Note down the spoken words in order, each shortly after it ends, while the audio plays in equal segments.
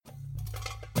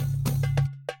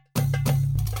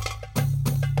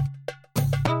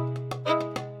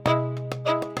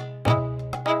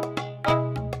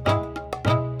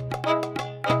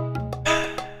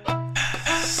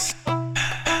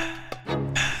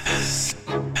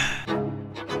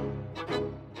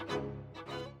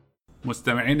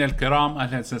مستمعينا الكرام،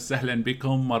 أهلا وسهلا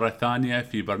بكم مرة ثانية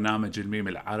في برنامج الميم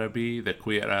العربي The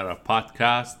Queer Era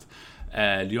Podcast.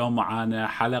 اليوم معانا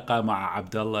حلقة مع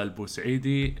عبد الله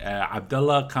البوسعيدي. عبد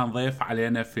الله كان ضيف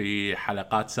علينا في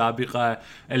حلقات سابقة.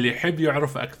 اللي يحب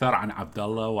يعرف أكثر عن عبد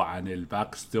الله وعن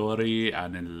الباك ستوري،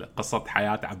 عن قصة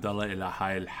حياة عبد الله إلى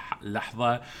هاي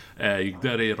اللحظة،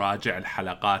 يقدر يراجع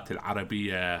الحلقات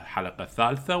العربية، الحلقة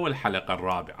الثالثة والحلقة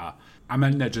الرابعة.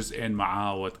 عملنا جزئين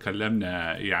معاه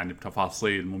وتكلمنا يعني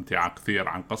بتفاصيل ممتعة كثير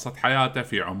عن قصة حياته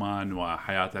في عمان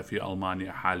وحياته في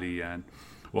ألمانيا حاليا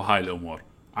وهاي الأمور.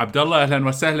 عبد الله أهلا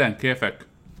وسهلا، كيفك؟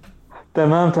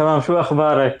 تمام، شو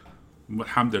أخبارك؟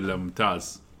 الحمد لله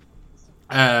ممتاز.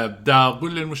 بدي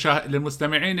أقول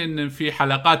للمستمعين إن في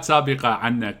حلقات سابقة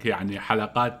عنك، يعني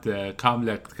حلقات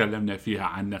كاملة تكلمنا فيها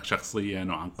عنك شخصيا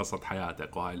وعن قصة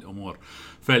حياتك وهاي الأمور،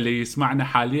 فاللي يسمعنا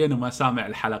حاليا وما سامع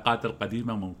الحلقات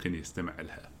القديمة ممكن يستمع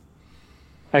لها.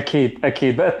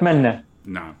 أكيد بأتمنى.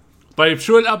 نعم. طيب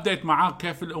شو الأبديت معاك؟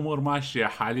 كيف الأمور ماشية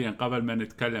حاليا قبل ما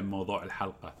نتكلم موضوع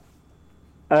الحلقة؟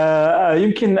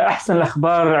 يمكن أحسن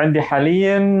الأخبار عندي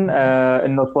حاليا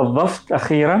إنه توظفت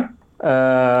أخيرا.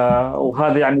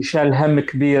 وهذا يعني شال هم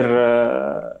كبير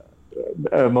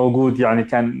موجود، يعني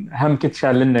كان هم كنت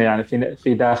شال لنا يعني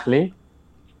في داخلي.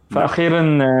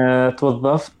 فأخيرا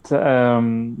توظفت،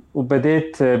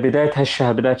 وبديت بداية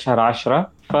هالشهر، بداية شهر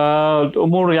 10.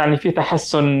 فالأمور يعني في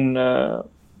تحسن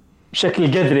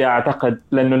بشكل جذري أعتقد،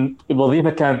 لأنه الوظيفة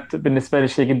كانت بالنسبة لي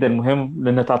شيء جدا مهم،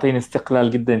 لأنها تعطيني استقلال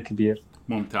جدا كبير.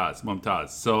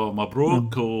 ممتاز.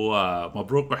 مبروك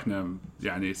ومبروك، واحنا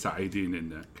يعني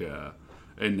سعيدين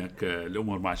انك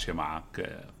الامور ماشيه معك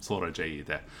بصوره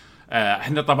جيده.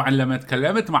 احنا طبعا لما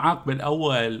تكلمت معك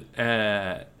بالاول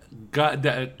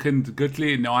كنت قلت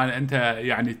لي انه انت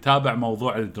يعني تتابع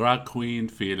موضوع الدراك كوين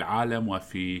في العالم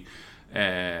وفي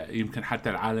يمكن حتى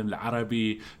العالم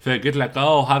العربي، فقلت لك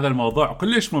هذا الموضوع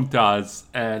كلش ممتاز،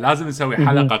 لازم نسوي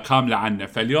حلقة كاملة عنه.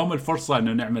 فاليوم الفرصة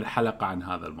انه نعمل حلقة عن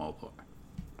هذا الموضوع.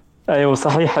 ايوه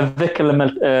صحيح، اتذكر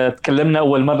لما تكلمنا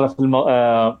اول مره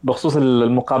في بخصوص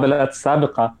المقابلات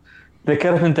السابقه،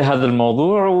 ذكرت انت هذا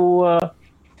الموضوع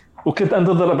وكنت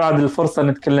انتظر بعد الفرصه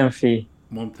نتكلم فيه.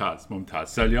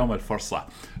 ممتاز. اليوم الفرصة.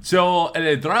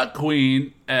 الدراك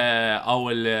كوين او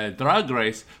الدراج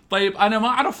ريس. طيب انا ما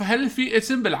اعرف هل في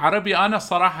اسم بالعربي. انا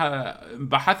الصراحة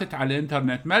بحثت على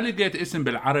الانترنت ما لقيت اسم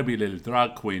بالعربي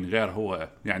للدراك كوين غير هو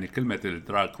يعني كلمة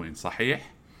الدراك كوين.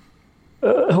 صحيح؟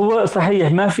 هو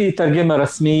صحيح ما في ترجمه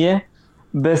رسميه،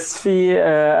 بس في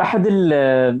احد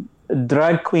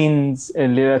الدراج كوينز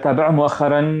اللي تابعه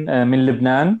مؤخرا من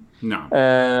لبنان. نعم.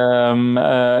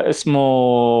 اسمه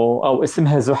أو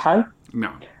اسمها زحل.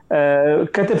 نعم.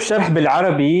 كتب شرح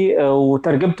بالعربي،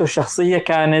 وترجمته الشخصية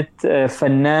كانت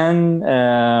فنان،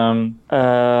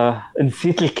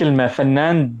 نسيت الكلمة،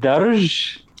 فنان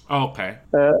درج. اوكي.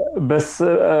 بس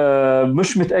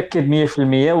مش متأكد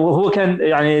 100%. وهو كان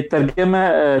يعني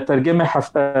ترجمة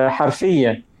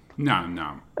حرفية.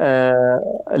 نعم.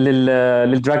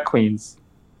 للدراج كوينز.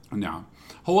 نعم.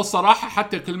 هو الصراحة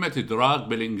حتى كلمة دراج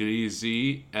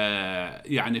بالإنجليزي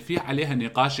يعني في عليها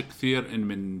نقاش كثير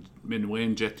إن من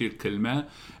وين جت الكلمة.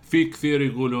 في كثير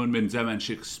يقولون من زمن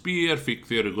شكسبير، في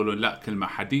كثير يقولون لا كلمة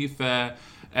حديثة.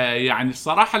 يعني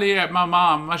الصراحة لي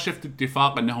ما شفت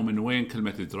اتفاق إنه من وين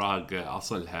كلمة دراج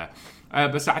أصلها.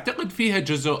 بس أعتقد فيها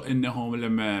جزء إنه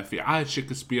لما في عهد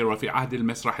شكسبير وفي عهد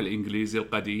المسرح الإنجليزي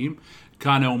القديم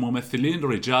كانوا ممثلين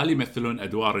رجال يمثلون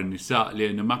أدوار النساء،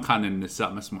 لأنه ما كان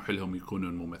النساء مسموح لهم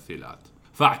يكونون ممثلات.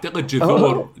 فأعتقد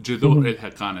جذور إلها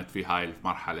كانت في هاي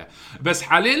المرحلة. بس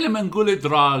حاليا لما نقول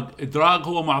دراج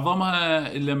هو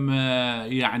معظمها لما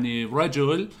يعني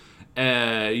رجل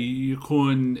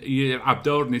يكون يلعب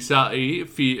دور نسائي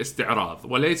في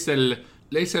استعراض،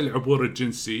 ليس العبور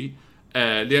الجنسي.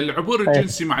 لأن العبور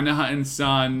الجنسي معناها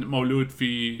إنسان مولود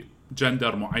في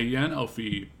جندر معين أو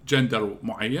في جندر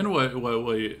معين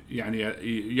ويعني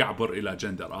يعبر إلى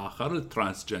جندر آخر،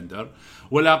 الترانس جندر.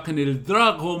 ولكن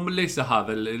الدراغ هو ليس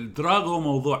هذا. الدراغ هو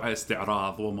موضوع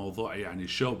استعراض وموضوع يعني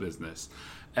شو بيزنس.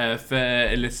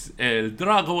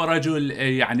 فالدراغ هو رجل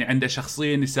يعني عنده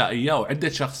شخصية نسائية أو عدة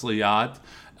شخصيات،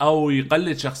 أو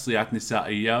يقلد شخصيات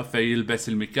نسائية فيلبس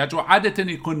المكياج،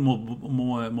 وعادة يكون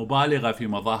مبالغة في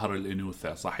مظاهر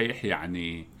الأنوثة. صحيح؟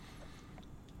 يعني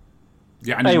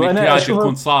أيوة المكياج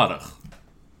يكون صارخ.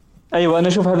 أيوة أنا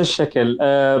أشوف هذا الشكل.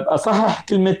 أصحح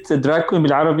كلمة دراكوين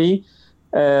بالعربي.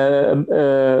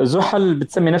 زحل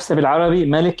بتسمي نفسها بالعربي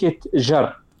ملكة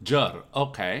جر.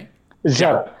 أوكي.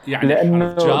 جر. يعني حرف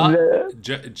لأنه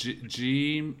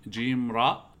جيم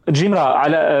راء. جيم راء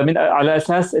على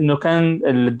أساس إنه كان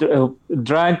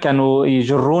الدراج كانوا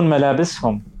يجرون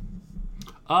ملابسهم.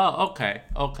 اوكي.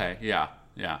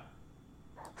 يا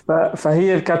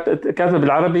فهي كاتبة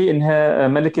بالعربي إنها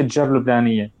ملكة جر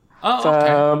لبنانية. اوكي.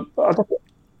 فأعتقد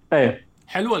إيه.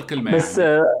 حلوة الكلمة بس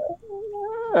يعني.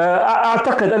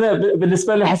 أعتقد أنا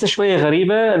بالنسبة لي أحسها شوية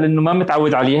غريبة لأنه ما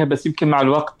متعود عليها، بس يمكن مع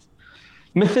الوقت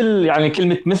مثل يعني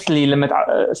كلمة مثلي لما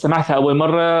سمعتها أول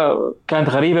مرة كانت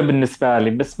غريبة بالنسبة لي،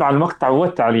 بس مع الوقت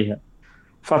تعودت عليها.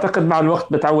 فأعتقد مع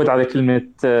الوقت بتعود على كلمة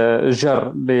جر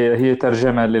اللي هي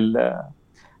ترجمة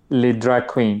للدراج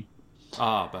كوين.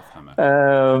 بفهمك.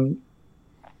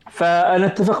 فأنا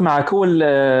أتفق معك. هو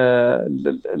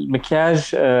المكياج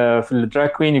في الدراج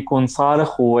كوين يكون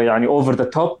صارخ ويعني أوفر ذا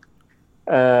توب.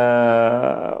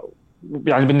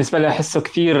 يعني بالنسبة لي أحسه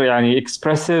كثير يعني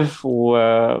إكسبرسيف،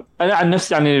 وأنا عن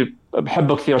نفسي يعني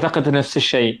بحبه كثير. أعتقد نفس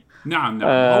الشيء. نعم نعم،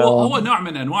 هو آه، نوع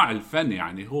من انواع الفن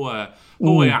يعني. هو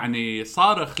أمم، يعني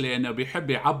صارخ لانه بيحب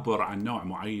يعبر عن نوع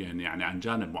معين، يعني عن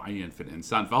جانب معين في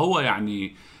الانسان. فهو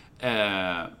يعني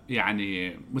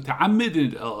يعني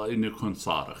متعمد انه يكون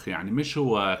صارخ، يعني مش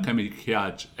هو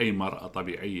كمكياج اي مرأة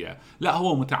طبيعية، لا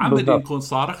هو متعمد بالضبط. يكون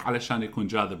صارخ علشان يكون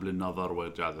جاذب للنظر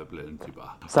وجاذب للانتباه.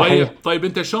 طيب صحيح. طيب،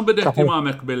 انت شلون بدا صحيح.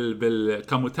 اهتمامك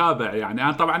كمتابع؟ يعني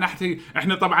انا طبعا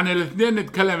احنا طبعا الاثنين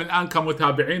نتكلم الان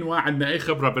كمتابعين، وما عندنا اي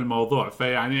خبره بالموضوع،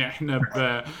 فيعني احنا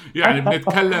يعني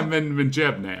بنتكلم من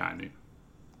جيبنا يعني.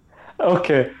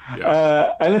 أوكي.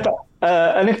 يا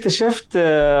أنا اكتشفت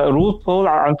رود بول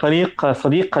عن طريق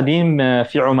صديق قديم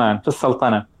في عمان في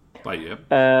السلطنة. طيب.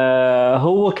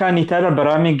 هو كان يتابع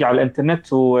برامج على الإنترنت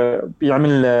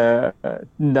وبيعمل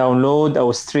داونلود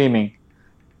أو ستريمينج.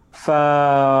 ف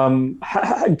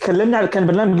كلمنا على كان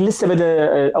برنامج لسه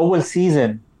بدأ أول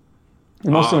سيزن،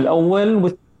 الموسم اه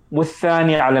الأول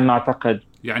والثاني على ما أعتقد.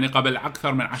 يعني قبل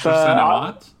اكثر من 10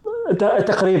 سنوات.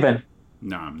 فتقريبا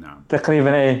نعم نعم.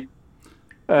 تقريبا إيه.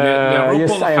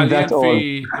 يس لروبول I am حاليا that old.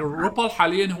 في روبول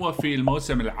حاليا هو في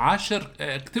الموسم العاشر،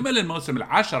 اكتمل الموسم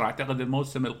العاشر اعتقد.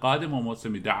 الموسم القادم هو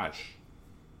موسم 11.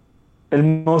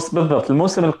 بالضبط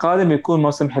الموسم القادم يكون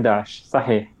موسم 11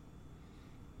 صحيح.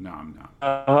 نعم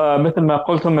نعم. مثل ما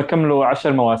قلت هم كملوا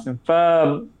 10 مواسم. ف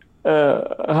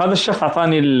هذا الشخص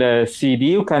أعطاني السي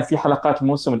دي وكان في حلقات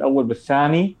الموسم الأول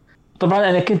والثاني. طبعا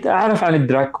أنا كنت أعرف عن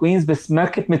الدراك كوينز بس ما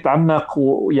كنت متعمق،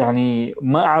 ويعني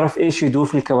ما أعرف إيش يدور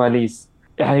في الكواليس.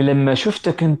 يعني لما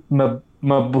شفته كنت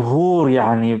مبهور،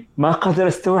 يعني ما قدر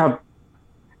أستوعب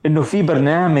إنه في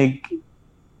برنامج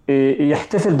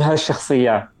يحتفل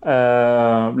بهالشخصيات.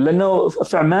 لأنه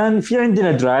في عمان في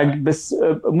عندنا دراج بس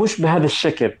مش بهذا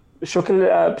الشكل.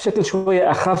 بشكل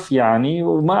شوية أخف يعني،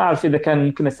 وما أعرف إذا كان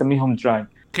ممكن أسميهم دراج.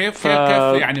 كيف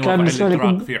يعني فكان وضع بالنسبة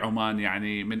الادراك لي في عمان؟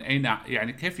 يعني من اين،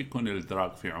 يعني كيف يكون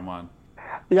الادراك في عمان؟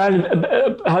 يعني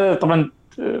هذا طبعا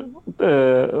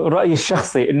رأيي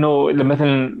الشخصي. إنه لما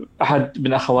مثلا أحد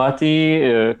من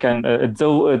أخواتي كان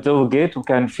تزوجت،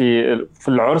 وكان في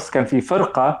العرس كان في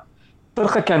فرقة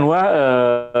كان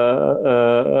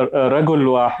رجل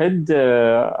واحد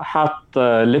حاط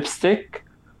ليبستيك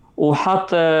وحاط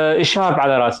إشارب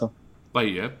على راسه.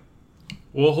 طيب،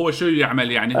 وهو شو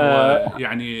يعمل يعني؟ هو آه،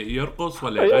 يعني يرقص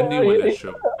ولا يغني ولا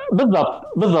شو؟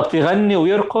 بالضبط يغني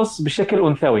ويرقص بشكل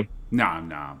أنثوي. نعم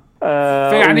نعم.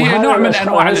 فيعني هي نوع وهذا من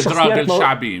انواع هذه الادراك الشخصيات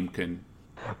الشعبي يمكن.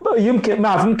 يمكن ما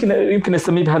أعرف، يمكن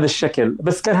أسميه بهذا الشكل.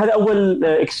 بس كان هذا أول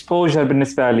اكسبوجر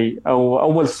بالنسبة لي، أو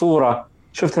أول صورة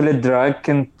شفتها للدراج.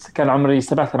 كان عمري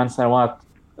 7 8 سنوات.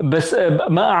 بس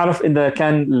ما أعرف إذا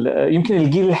كان يمكن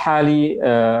الجيل الحالي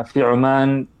في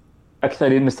عمان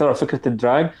أكثر مستوعب فكرة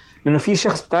الدراج، لأنه في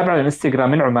شخص بتابع على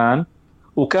الانستغرام من عمان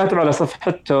وكاتب على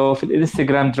صفحته في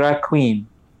الانستغرام دراج كوين.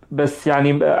 بس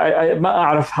يعني ما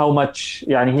أعرف هاو ماتش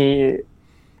يعني هي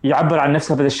يعبر عن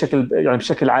نفسها بهذا الشكل يعني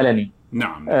بشكل علني.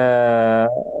 نعم نعم.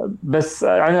 بس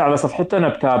يعني على صفحته انا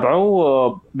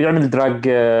بتابعه بيعمل دراج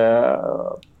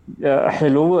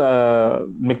حلو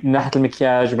من ناحيه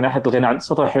المكياج ومن ناحيه الغناء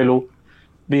صوته حلو،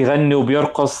 بيغني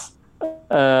وبيرقص.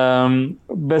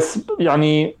 بس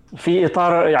يعني في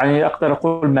اطار يعني اقدر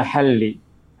اقول محلي.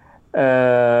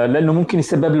 لانه ممكن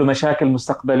يسبب له مشاكل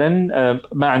مستقبلا.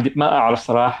 ما اعرف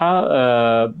صراحه.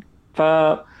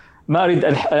 فما اريد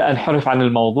انحرف عن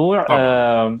الموضوع.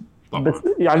 طبعا بس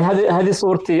طبعا. يعني هذه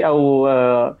صورتي او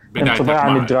انطباع بدايتك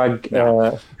عن معي. الدراج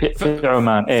نعم. في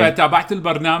عمان. ايه. فتابعت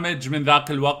البرنامج من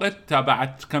ذاك الوقت؟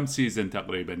 تابعت كم سيزن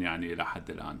تقريبا يعني الى حد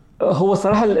الان؟ هو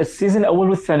صراحه السيزون الاول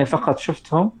والثاني فقط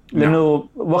شفتهم، نعم لانه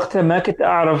وقتها ما كنت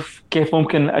اعرف كيف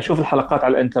ممكن اشوف الحلقات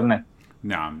على الانترنت.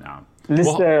 نعم نعم.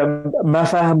 لسه ما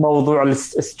فاهم موضوع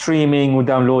الستريمينج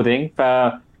وداونلودينج،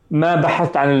 فما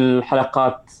بحثت عن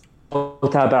الحلقات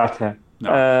وتابعتها.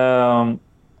 نعم.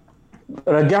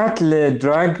 رجعت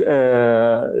لدراج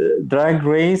دراج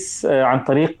ريس عن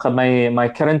طريق ماي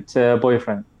كرنت بوي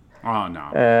فريند.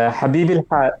 نعم. حبيبي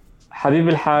الحال. حبيبي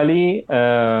الحالي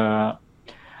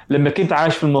لما كنت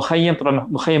عايش في المخيم، طبعا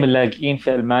مخيم اللاجئين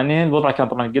في ألمانيا، الوضع كان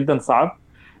طبعا جدا صعب.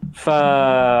 ف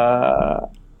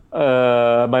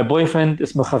ماي بوي فريند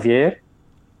اسمه خافير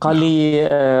قال نعم. لي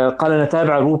قال انا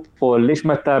تابع روبول، ليش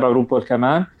ما تتابع روبول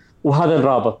كمان؟ وهذا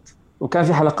الرابط، وكان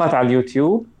في حلقات على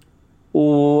اليوتيوب،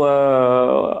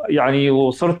 ويعني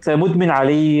وصرت مدمن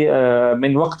عليه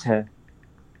من وقتها،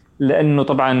 لانه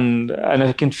طبعا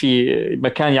انا كنت في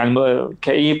مكان يعني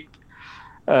كئيب.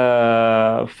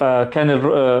 فكان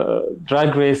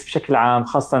الدراج ريس بشكل عام،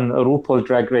 خاصة روبول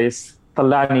دراج ريس،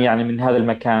 طلعني يعني من هذا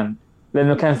المكان،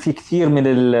 لأنه كان في كثير من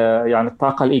يعني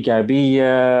الطاقة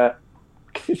الإيجابية،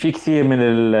 في كثير من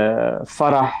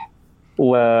الفرح،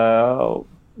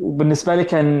 وبالنسبة لي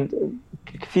كان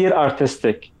كثير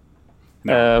ارتستيك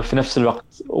نعم. في نفس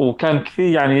الوقت، وكان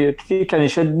كثير يعني كثير كان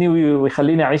يشدني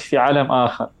ويخليني أعيش في عالم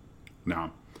آخر.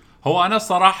 نعم. هو أنا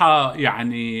الصراحة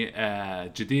يعني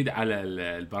جديد على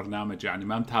البرنامج، يعني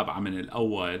ما متابعة من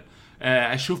الأول.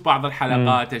 أشوف بعض امم.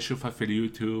 الحلقات، أشوفها في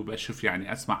اليوتيوب، أشوف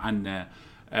يعني أسمع عنه.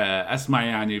 أسمع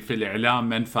يعني في الإعلام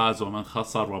من فاز ومن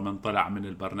خسر ومن طلع من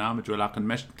البرنامج، ولكن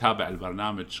مش متابع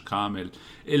البرنامج كامل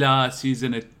إلى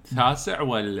سيزن التاسع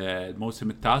والموسم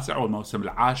التاسع والموسم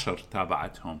العاشر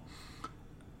تابعتهم.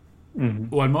 امم.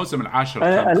 والموسم العاشر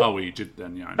كان أنا قوي جدا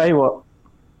يعني. أيوة.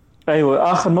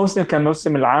 ايوه، اخر موسم كان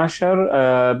موسم العاشر،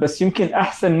 بس يمكن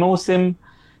احسن موسم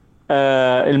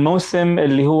الموسم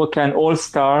اللي هو كان اول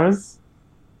ستارز،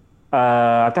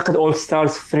 اعتقد اول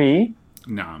ستارز 3،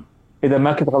 نعم. اذا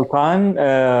ما كنت غلطان،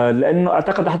 لانه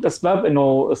اعتقد احد الاسباب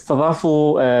انه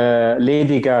استضافوا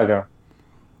ليدي جاجا.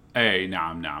 اي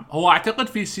نعم نعم. هو اعتقد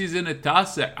في سيزن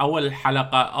التاسع اول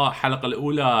حلقة الحلقة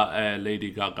الاولى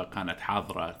ليدي غاغا كانت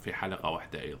حاضرة في حلقة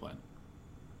واحدة ايضا.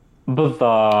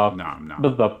 بالضبط. نعم نعم.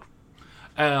 بالضبط.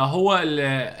 هو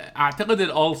اعتقد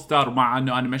الاول ستار، مع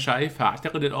انه انا ما شايفها،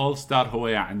 اعتقد الاول ستار هو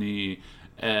يعني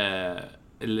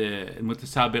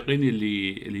المتسابقين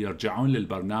اللي يرجعون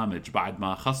للبرنامج بعد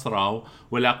ما خسروا،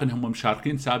 ولكن هم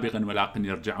مشاركين سابقا، ولكن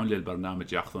يرجعون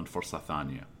للبرنامج ياخذون فرصة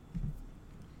ثانية.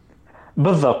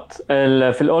 بالضبط.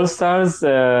 في الاول ستارز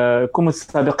يكونوا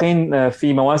متسابقين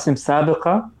في مواسم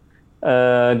سابقة،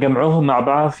 جمعوهم مع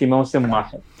بعض في موسم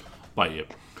واحد. طيب.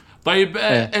 طيب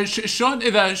إيه.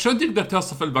 شلون تقدر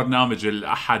توصف البرنامج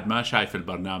لأحد ما شايف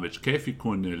البرنامج؟ كيف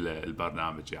يكون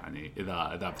البرنامج يعني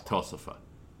إذا بتوصفه؟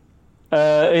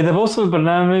 إذا بوصف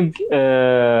البرنامج،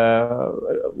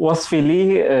 وصفي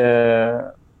لي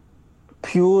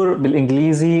بيور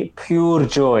بالإنجليزي، بيور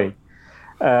جوي.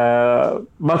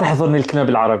 ما تحضرني الكلمة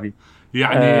بالعربي.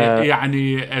 آه،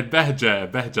 يعني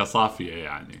بهجة صافية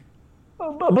يعني.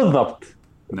 بالضبط.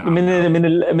 نعم نعم.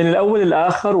 من الأول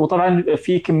للآخر، وطبعا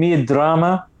في كمية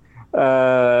دراما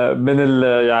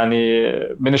يعني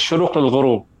من الشروق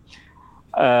للغروب.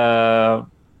 آه،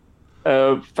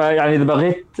 فيعني إذا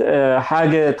بغيت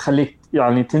حاجة تخليك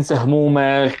يعني تنسى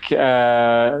همومك،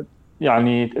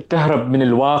 يعني تهرب من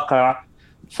الواقع،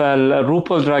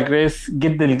 فالروبول دراج ريس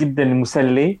جدا جدا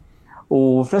مسلي.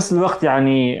 وفي نفس الوقت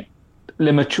يعني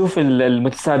لما تشوف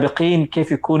المتسابقين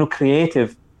كيف يكونوا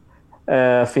كرييتيف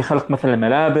في خلق مثلا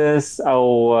ملابس،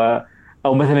 أو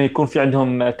مثلا يكون في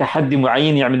عندهم تحدي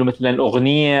معين يعملوا مثلا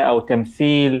أغنية أو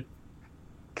تمثيل،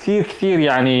 كثير كثير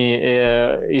يعني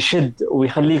يشد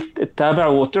ويخليك تتابع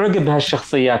وتعجب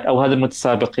بهالشخصيات او هذا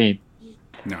المتسابقين.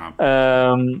 نعم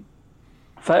آم،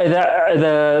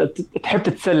 فاذا تحب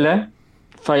تتسلى،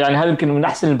 فيعني هذا يمكن من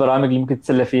احسن البرامج اللي ممكن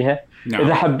تتسلى فيها. اذا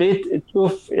نعم. حبيت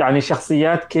تشوف يعني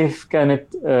شخصيات كيف كانت،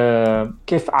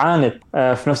 كيف عانت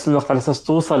في نفس الوقت على اساس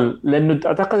توصل، لانه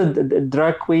اعتقد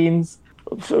الدراج كوينز،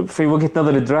 في وجهة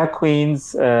نظر الدراج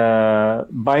كوينز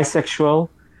بايسكشوال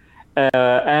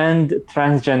and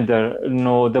transgender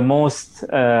انه the most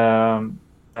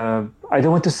I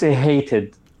don't want to say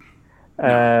hated،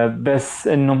 نعم. بس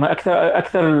انهم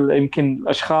اكثر يمكن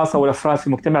الاشخاص او الافراد في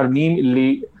مجتمع الميم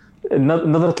اللي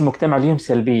نظرة المجتمع لهم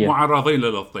سلبية. معرضين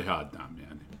للاضطهاد، نعم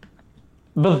يعني.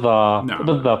 بالضبط. نعم نعم.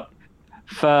 بالضبط.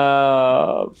 ف...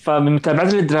 فمن متابعة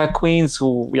الدراج كوينز،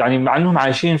 ويعني مع انهم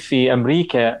عايشين في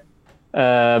امريكا،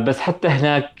 بس حتى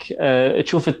هناك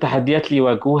تشوف التحديات اللي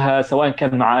يواجهوها، سواء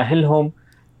كان مع اهلهم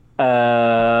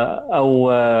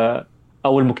او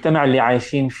او المجتمع اللي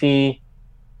عايشين فيه.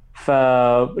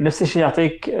 فنفس الشيء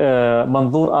يعطيك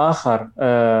منظور آخر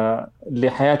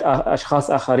لحياة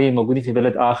أشخاص آخرين موجودين في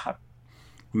بلد آخر.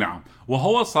 نعم.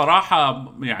 وهو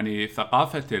صراحة يعني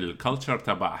ثقافة الكلتشر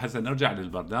تبع، هسه نرجع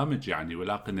للبرنامج يعني،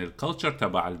 ولكن الكلتشر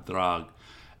تبع الدراج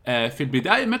في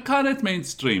البداية ما كانت مين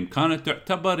ستريم، كانت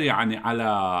تعتبر يعني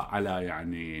على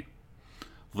يعني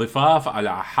ضفاف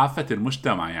على حافة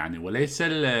المجتمع يعني،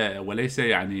 وليس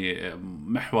يعني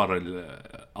محور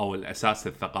أو الأساس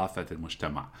لثقافة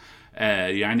المجتمع.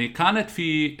 يعني كانت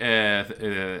في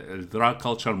الدراك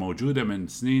كلتشر موجودة من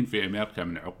سنين في أمريكا،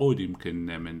 من عقود، يمكن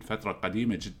من فترة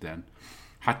قديمة جدا،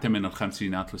 حتى من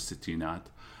الخمسينات والستينات.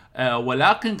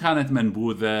 ولكن كانت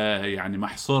منبوذة، يعني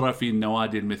محصورة في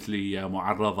النوادي المثلية،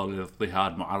 معرضة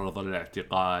للاضطهاد، معرضة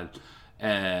للاعتقال.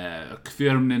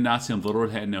 كثير من الناس ينظروا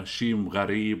لها أنه شيء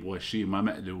غريب وشيء ما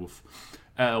مألوف.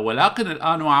 ولكن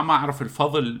الآن وما أعرف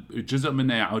الفضل جزء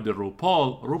منه يعود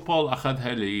روبول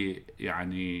أخذها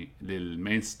يعني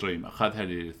للمينستريم، أخذها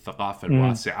للثقافة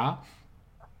الواسعة.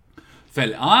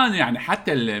 فالآن يعني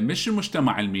حتى مش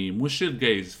المجتمع الميم، مش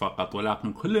الجيز فقط،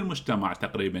 ولكن كل المجتمع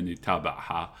تقريبا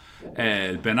يتابعها.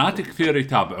 البنات كثير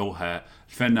يتابعوها.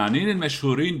 الفنانين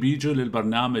المشهورين بيجوا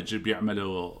للبرنامج،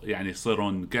 بيعملوا يعني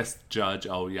يصيرون guest judge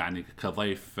أو يعني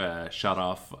كضيف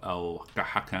شرف أو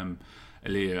كحكم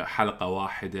لحلقة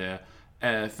واحدة.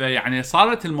 فيعني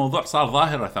صارت الموضوع صار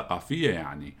ظاهرة ثقافية،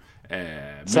 يعني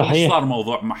مش صحيح. صار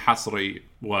موضوع حصري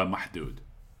ومحدود.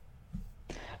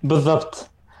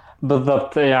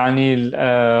 بالضبط يعني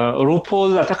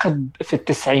روبول أعتقد في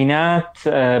التسعينات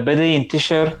بدأ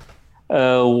ينتشر،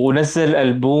 ونزل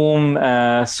ألبوم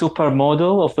سوبر موديل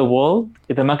أوف ذا وورلد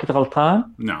إذا ما كنت غلطان.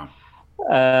 نعم.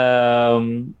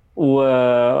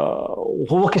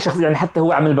 وهو كشخص يعني حتى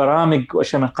هو عمل برامج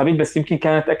وأشياء من قبيل، بس يمكن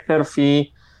كانت أكثر في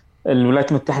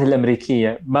الولايات المتحدة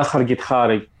الأمريكية، ما خرجت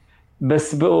خارج.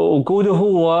 بس بوجوده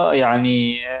هو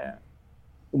يعني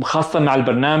وخاصة مع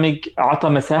البرنامج أعطى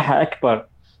مساحة أكبر،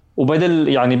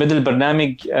 بدل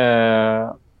البرنامج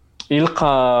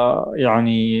يلقى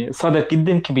يعني صدى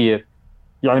جدا كبير.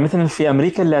 يعني مثلا في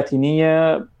أمريكا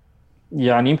اللاتينية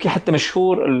يعني يمكن حتى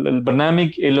مشهور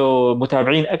البرنامج له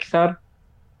متابعين أكثر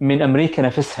من أمريكا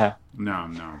نفسها.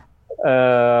 نعم نعم.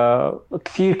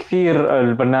 كثير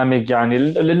البرنامج، يعني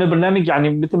لأن البرنامج يعني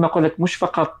مثل ما قلت مش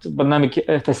فقط برنامج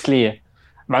تسلية،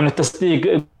 مع أنه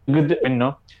التسلية جزء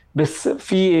منه، بس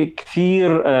في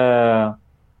كثير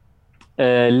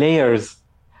layers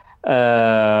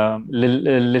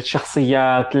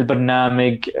للشخصيات،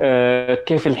 للبرنامج،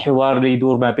 كيف الحوار اللي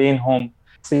يدور ما بينهم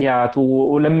شخصيات،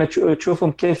 ولما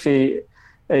تشوفهم كيف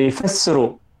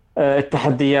يفسروا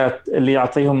التحديات اللي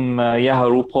يعطيهم إياها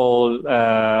روبول،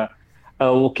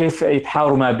 وكيف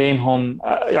يتحاوروا ما بينهم.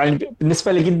 يعني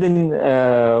بالنسبة لي جدا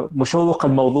مشوق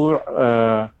الموضوع،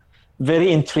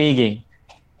 very intriguing،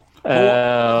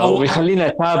 هو ويخلينا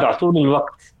نتابع طول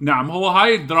الوقت. نعم، هو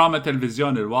هاي الدراما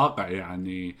تلفزيون الواقع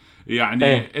يعني.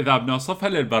 ايه. اذا بنوصفها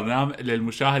للبرنامج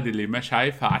للمشاهد اللي ما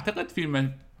شايفها، اعتقد في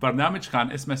برنامج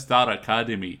كان اسمه ستار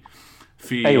اكاديمي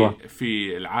ايوه.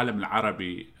 في العالم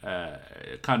العربي،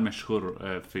 كان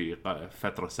مشهور في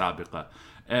فترة سابقة.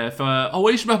 فهو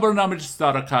يشبه برنامج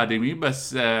ستار اكاديمي،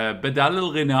 بس بدال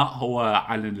الغناء هو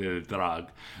عن الدراج.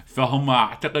 فهم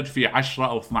اعتقد في 10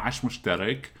 او 12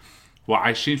 مشترك،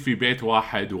 وعايشين في بيت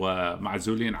واحد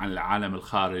ومعزولين عن العالم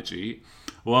الخارجي.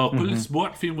 وكل مهم.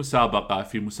 اسبوع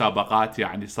في مسابقات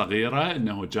يعني صغيرة،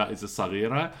 انه جائزة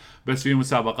صغيرة، بس في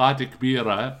مسابقات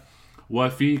كبيرة.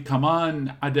 وفي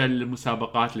كمان عدا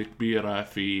المسابقات الكبيرة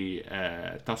في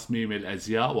تصميم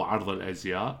الازياء وعرض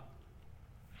الازياء.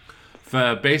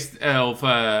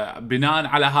 فبناء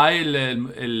على هاي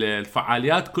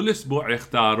الفعاليات كل اسبوع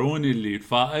يختارون اللي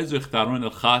الفائز ويختارون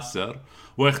الخاسر،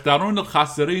 ويختارون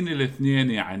الخاسرين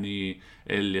الاثنين، يعني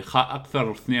اللي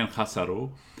اكثر اثنين خسروا.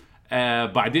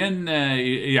 بعدين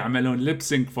يعملون lip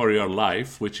sync for your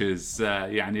life which is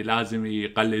يعني لازم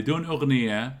يقلدون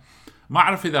أغنية. ما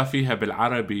أعرف إذا فيها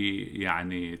بالعربي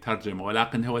يعني ترجمة،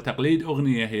 ولكن هو تقليد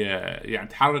أغنية، هي يعني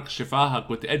تحرك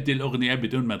شفاهك وتأدي الأغنية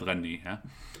بدون ما تغنيها،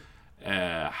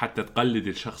 حتى تقلد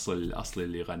الشخص الأصلي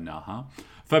اللي غناها.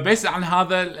 فبس عن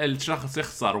هذا الشخص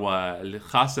يخسر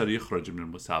والخاسر يخرج من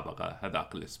المسابقة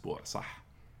هذاك الأسبوع، صح؟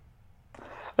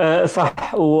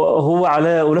 صح. وهو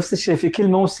على ونفس الشيء في كل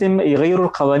موسم يغيروا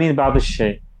القوانين بعض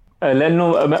الشيء.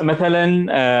 لأنه مثلا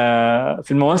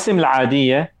في المواسم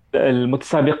العادية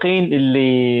المتسابقين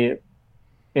اللي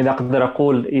إذا أقدر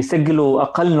أقول يسجلوا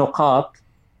أقل نقاط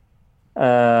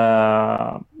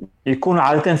يكونوا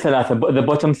عادة ثلاثة، the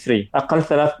bottom three، أقل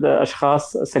ثلاث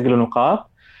أشخاص سجلوا نقاط.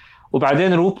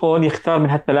 وبعدين روبول يختار من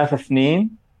هالثلاثة اثنين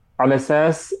على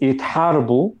أساس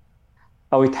يتحاربوا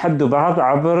أو يتحدوا بعض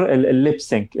عبر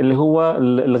الليبسينك، اللي هو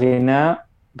الغناء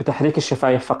بتحريك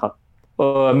الشفايف فقط،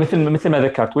 مثل ما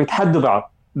ذكرت، ويتحدوا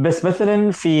بعض. بس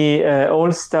مثلا في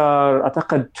أول ستار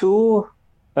أعتقد 2،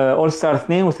 أول ستار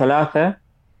 2 و3،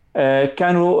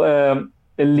 كانوا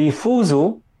اللي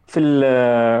يفوزوا في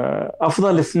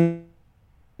أفضل اثنين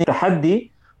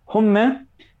تحدي هم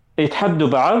يتحدوا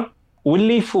بعض،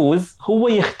 واللي يفوز هو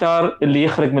يختار اللي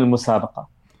يخرج من المسابقة.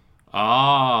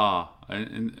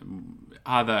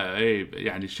 هذا اي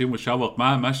يعني شيء مشوق،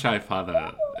 ما شايف هذا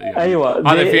يعني.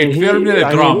 ايوه هذا في كثير من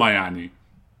يعني الدراما يعني.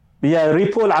 يا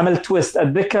ريبول عمل تويست،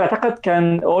 اتذكر اعتقد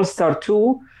كان اول ستار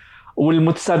 2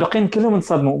 والمتسابقين كلهم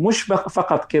انصدموا. مش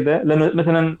فقط كذا، لانه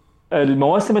مثلا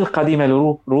المواسم القديمه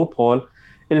لروبول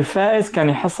الفائز كان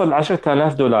يحصل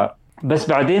 $10,000، بس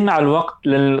بعدين مع الوقت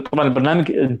طبعا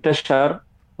البرنامج انتشر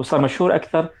وصار مشهور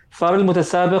اكثر، صار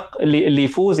المتسابق اللي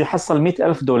يفوز يحصل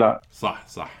 $100,000. صح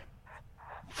صح.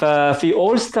 ففي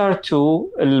اول ستار 2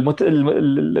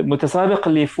 المتسابق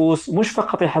اللي يفوز مش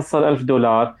فقط يحصل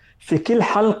 $1,000 في كل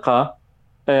حلقة.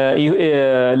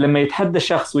 لما يتحدى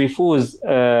شخص ويفوز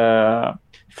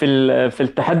في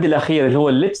التحدي الأخير اللي هو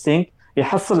الليبسينج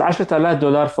يحصل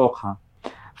 $10,000 فوقها.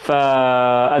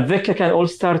 فأتذكر كان أول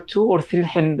ستار 2 أو 3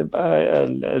 الحين،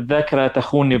 الذاكرة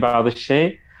تخوني بعض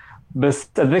الشيء،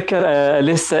 بس أتذكر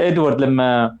لسه إدوارد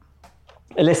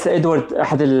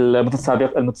أحد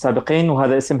المتسابقين،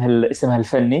 وهذا اسمها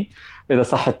الفني إذا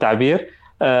صح التعبير.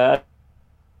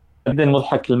 جدا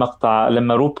مضحك المقطع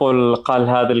لما روبول قال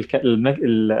هذا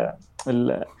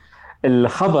ال-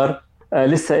 الخبر.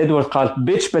 لسه إدوارد قال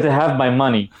bitch better have my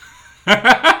money.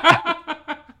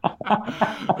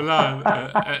 لا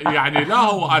يعني لا،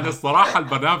 هو انا الصراحه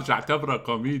البرنامج اعتبره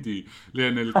كوميدي،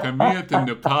 لان كميه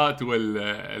النكات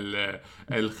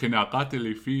والخناقات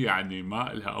اللي فيه يعني ما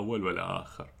لها اول ولا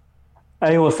اخر.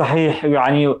 أيوة صحيح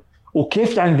يعني.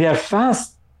 وكيف يعني they're fast،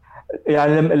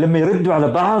 يعني لما يردوا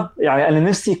على بعض، يعني أنا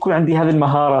نفسي يكون عندي هذه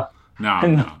المهارة نعم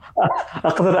إنه نعم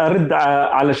أقدر أرد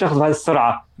على شخص بهذه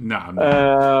السرعة. نعم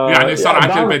نعم. يعني سرعه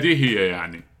بعض البديهيه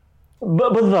يعني.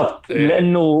 بالضبط، إيه.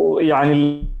 لأنه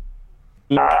يعني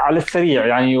على السريع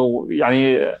يعني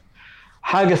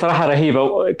حاجة صراحة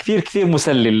رهيبة، كثير كثير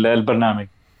مسلي البرنامج.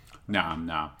 نعم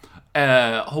نعم.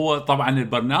 هو طبعا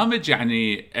البرنامج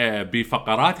يعني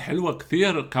بفقرات حلوة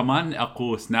كثير. كمان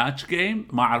اكو سناتش جيم،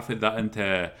 ما اعرف اذا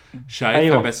انت شايفها،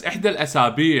 أيوة بس احدى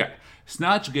الاسابيع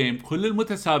سناتش جيم كل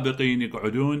المتسابقين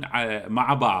يقعدون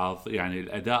مع بعض، يعني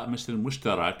الاداء مثل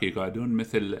مشترك، يقعدون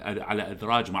مثل على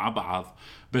ادراج مع بعض،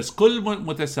 بس كل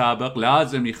متسابق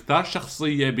لازم يختار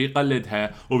شخصية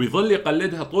بيقلدها وبيظل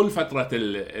يقلدها طول فترة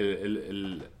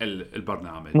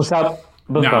البرنامج. مسابقة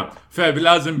نعم، بالضبط.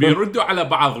 فلازم بيردوا على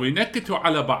بعض وينكتوا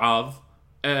على بعض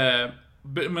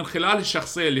من خلال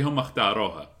الشخصية اللي هم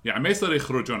اختاروها، يعني ما يصير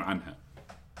يخرجون عنها.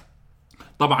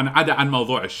 طبعا عدا عن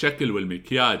موضوع الشكل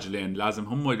والمكياج، لأن لازم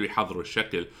هم اللي يحضروا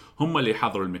الشكل، هم اللي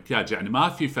يحضروا المكياج، يعني ما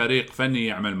في فريق فني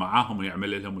يعمل معاهم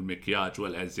ويعمل لهم المكياج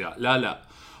والأزياء، لا لا،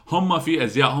 هم في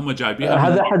أزياء هم جايبيها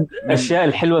هذا أحد الأشياء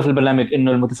الحلوة في البرنامج،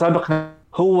 إنه المتسابق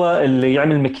هو اللي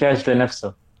يعمل مكياج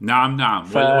لنفسه. نعم نعم،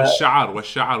 ف...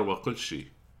 والشعر وكل شيء.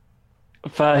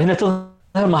 فهنا تظهر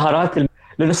مهارات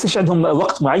لأنه لسه عندهم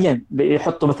وقت معين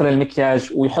يحطوا مثلا المكياج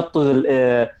ويحطوا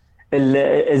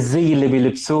الزي اللي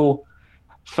بيلبسوه.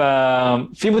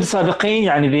 ففي متسابقين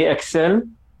يعني ذي اكسل،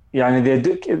 يعني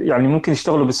يعني ممكن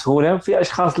يشتغلوا بسهوله، وفي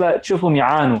اشخاص لا تشوفهم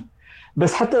يعانوا.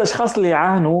 بس حتى الاشخاص اللي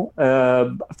يعانوا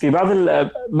في بعض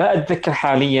ما اتذكر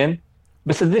حاليا،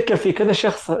 بس اتذكر في كذا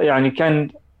شخص يعني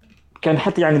كان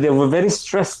حتى يعني they were very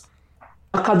stressed،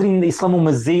 ما قادرين يصمموا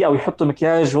الزي او يحطوا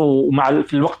مكياج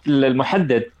في الوقت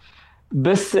المحدد،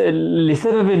 بس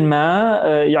لسبب ما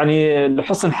يعني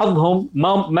لحسن حظهم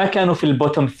ما كانوا في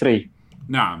البوتوم 3.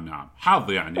 نعم نعم،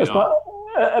 حظ يعني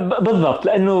بالضبط،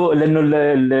 لانه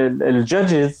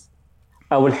الجادجز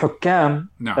او الحكام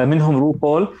نعم منهم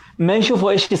روبول ما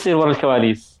يشوفوا ايش يصير ورا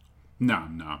الكواليس.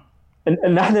 نعم نعم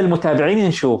نحن المتابعين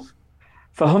نشوف،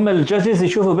 فهم الجادجز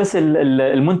يشوفوا بس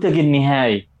المنتج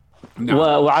النهائي، نعم.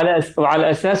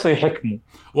 وعلى اساسه يحكموا.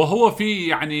 وهو في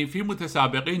يعني في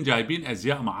متسابقين جايبين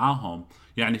ازياء معاهم،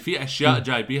 يعني في اشياء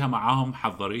جايبيها معاهم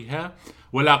محضريها،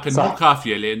 ولكن مو صح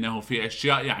كافيه، لانه في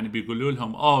اشياء يعني بيقولوا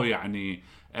لهم اوه يعني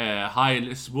هاي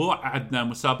الاسبوع عندنا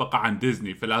مسابقه عن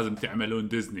ديزني فلازم تعملون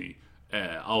ديزني،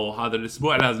 او هذا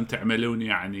الاسبوع لازم تعملون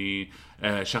يعني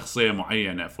شخصيه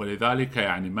معينه، فلذلك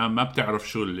يعني ما بتعرف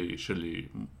شو اللي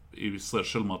يصير،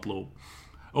 شو المطلوب.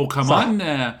 صح. وكمان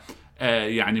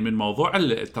يعني من موضوع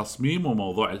التصميم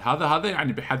وموضوع هذا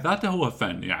يعني بحد ذاته هو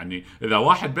فن، يعني إذا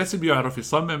واحد بس بيعرف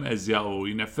يصمم أزياء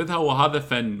وينفذها وهذا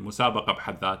فن، مسابقة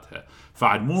بحد ذاتها،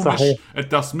 فعد مش صحيح.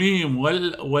 التصميم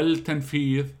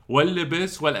والتنفيذ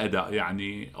واللبس والأداء،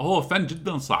 يعني هو فن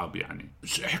جدا صعب. يعني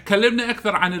كلمنا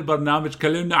أكثر عن البرنامج،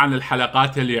 كلمنا عن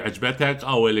الحلقات اللي عجبتك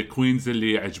أو الكوينز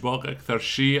اللي عجبوك أكثر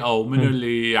شيء، أو منو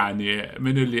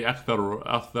اللي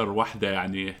أكثر واحدة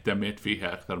يعني اهتميت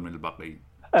فيها أكثر من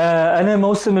الباقيين. أنا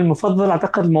موسم المفضل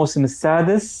أعتقد الموسم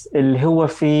السادس اللي هو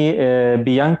في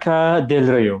بيانكا ديل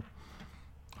ريو.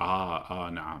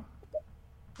 نعم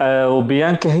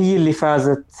وبيانكا هي اللي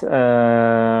فازت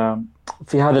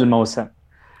في هذا الموسم.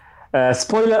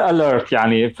 سبويلر اليرت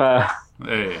يعني ايه.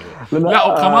 لا لا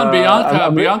وكمان بيانكا، أنا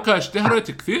بيانكا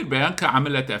اشتهرت كثير. بيانكا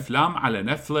عملت افلام على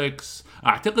نتفليكس.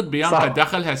 اعتقد بيانكا صح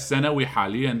دخلها السنوي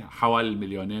حاليا حوالي $2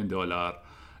 مليون.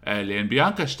 لان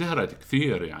بيانكا اشتهرت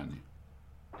كثير يعني.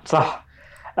 صح.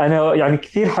 انا يعني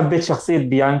كثير حبيت شخصيه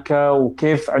بيانكا،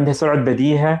 وكيف عندها سرعه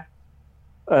بديهه،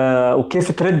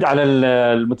 وكيف ترد على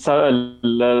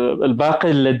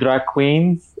الباقي الدراك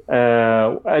كوينز.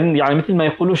 يعني مثل ما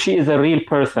يقولوا she is a real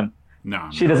person.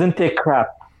 نعم She نعم doesn't take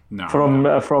crap نعم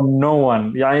نعم from no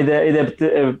one. يعني إذا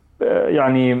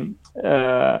يعني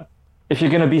if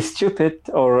you're gonna be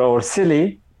stupid or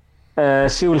silly,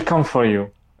 she will come for you.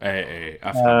 اي اي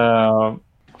افهم. آه،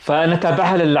 فأنا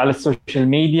تابعها على السوشيال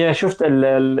ميديا، شفت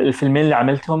الفيلمين اللي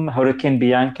عملتهم، هوريكين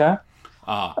بيانكا.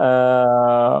 اه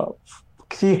آه،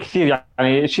 كثير كثير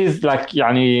يعني she's like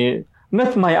يعني not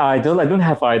my idol. I don't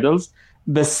have idols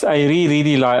بس I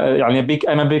really يعني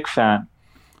I'm a big fan.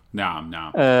 نعم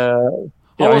نعم. آه،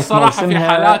 هو يعني في الصراحة في موسمها.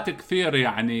 حالات كثير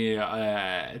يعني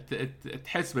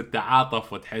تحس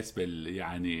بالتعاطف وتحس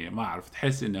يعني ما أعرف،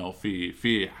 تحس إنه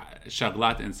في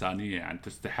شغلات إنسانية يعني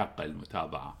تستحق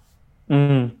المتابعة.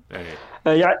 مم.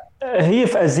 إيه. يعني هي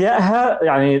في أزيائها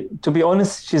يعني to be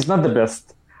honest she's not the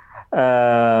best.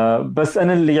 بس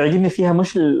أنا اللي يعجبني فيها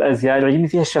مش الأزياء، اللي يعجبني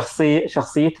فيها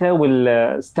شخصيتها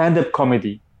والستاند اب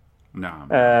كوميدي. نعم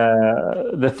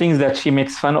نعم. the things that she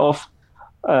makes fun of.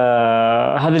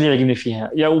 هذا اللي يعجبني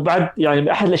فيها يعني. وبعد يعني من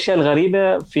أحد الأشياء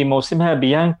الغريبة في موسمها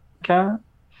بيانكا،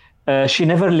 she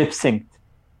never lip synced.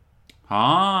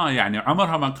 ها يعني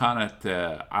عمرها ما كانت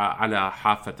على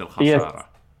حافة yes. الخسارة.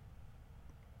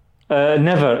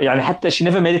 never يعني حتى she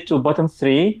never made it to bottom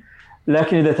three.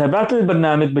 لكن إذا تابعت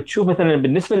البرنامج بتشوف مثلا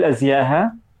بالنسبة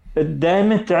لأزيائها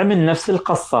دائما تعمل نفس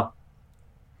القصة.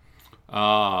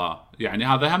 يعني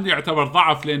هذا هم يعتبر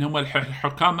ضعف، لان هم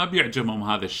الحكام ما بيعجبهم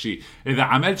هذا الشيء. اذا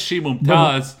عملت شيء بال...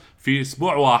 ممتاز في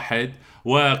اسبوع واحد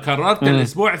وكررت مم.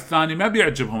 الاسبوع الثاني ما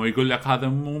بيعجبهم، يقول لك هذا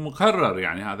مو مكرر،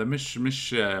 يعني هذا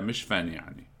مش فن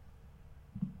يعني.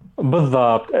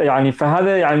 بالضبط يعني.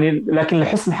 فهذا يعني لكن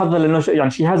لحسن حظها لأنه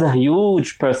يعني she has a huge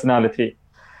personality.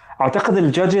 أعتقد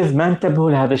الجادجز ما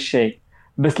انتبهوا لهذا الشيء.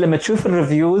 بس لما تشوف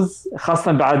الريفيوز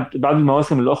خاصة بعد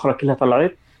المواسم الأخرى كلها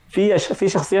طلعت، في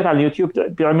شخصيات على اليوتيوب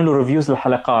بيعملوا ريفيوز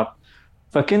للحلقات.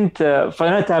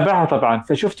 فأنا أتابعها طبعا،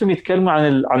 فشفتهم يتكلموا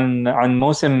عن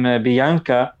موسم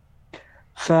بيانكا.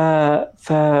 ف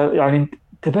ف يعني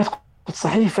انتبهت، قلت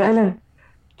صحيح فعلا.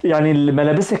 يعني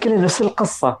ملابسها كلها نفس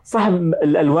القصة، صح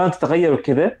الألوان تتغير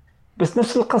وكذا بس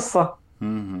نفس القصة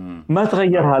مهم. ما نعم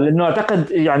تغيرها. لأنه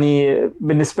أعتقد يعني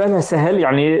بالنسبة لها سهل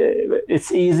يعني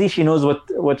it's easy she knows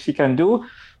what she can do.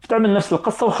 فتعمل نفس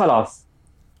القصة وخلاص.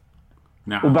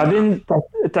 نعم نعم. وبعدين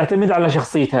تعتمد على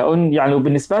شخصيتها يعني.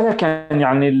 وبالنسبة لها كان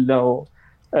يعني لو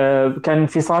كان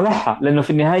في صالحها لأنه في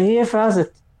النهاية هي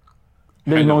فازت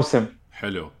حلو بالموسم.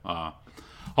 حلو.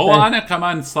 هو إيه. انا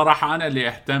كمان الصراحه انا اللي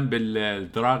اهتم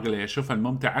بالدراج، اللي اشوفه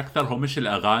الممتع اكثر هو مش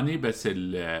الاغاني بس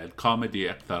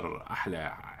الكوميدي اكثر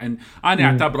احلى. انا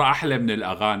مم. اعتبره احلى من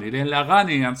الاغاني، لان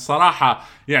الاغاني يعني الصراحه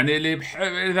يعني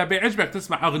اذا بيعجبك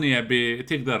تسمع اغنيه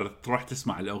بتقدر تروح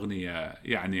تسمع الاغنيه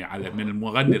يعني على من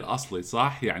المغني الاصلي،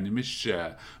 صح؟ يعني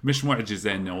مش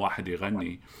معجزه انه واحد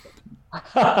يغني.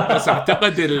 بس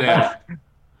اعتقد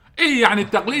اي يعني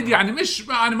التقليد يعني مش،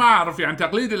 انا ما اعرف يعني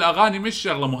تقليد الاغاني مش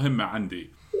شغله مهمه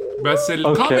عندي. بس اوكي.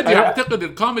 الكوميدي اعتقد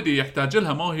الكوميدي يحتاج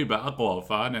لها موهبه اقوى،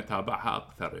 فانا اتابعها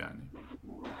اكثر يعني.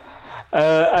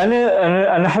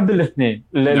 انا احب الاثنين.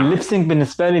 نعم الليبسينج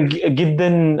بالنسبه لي جدا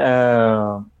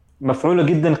مفعوله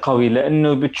جدا قوي،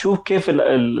 لانه بتشوف كيف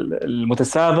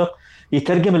المتسابق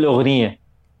يترجم الاغنيه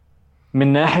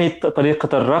من ناحيه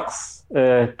طريقه الرقص،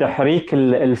 تحريك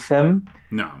الفم،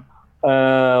 نعم.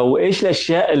 وايش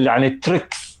الاشياء اللي يعني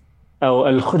التريكس او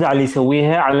الخدع اللي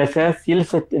يسويها على اساس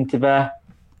يلفت انتباه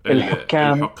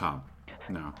الحكام. الحكام.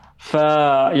 نعم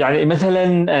فيعني مثلا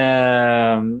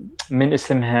من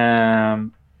اسمها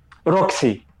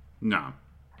روكسي. نعم.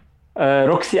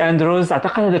 روكسي اندروز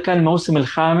اعتقد هذا كان الموسم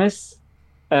الخامس.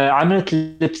 عملت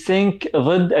ليبسينك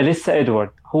ضد اليسا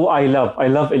ادوارد. هو اي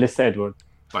لاف اليسا ادوارد.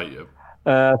 طيب.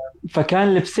 آه،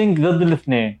 فكان ليبسينك ضد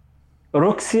الاثنين.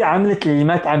 روكسي عملت اللي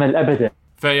ما تعمل ابدا.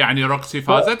 فيعني روكسي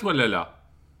ف فازت ولا لا؟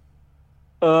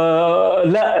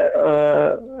 لا.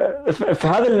 في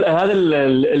هذا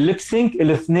الليبسينك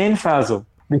الاثنين فازوا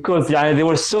because يعني they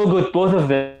were so good both of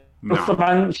them. بس نعم.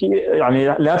 طبعا في يعني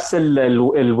لابسه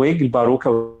الويج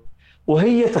الباروكه،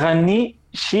 وهي تغني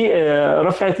شيء،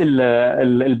 رفعت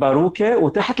الباروكة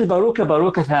وتحت الباروكة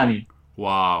باروكة ثانية.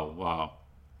 واو واو.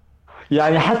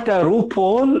 يعني حتى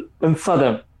روبول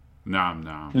انصدم نعم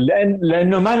نعم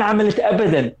لأنه ما انعملت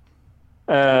أبدا.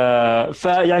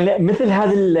 فيعني مثل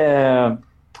هذه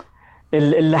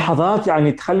اللحظات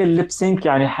يعني تخلي الليبسينك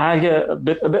يعني حاجه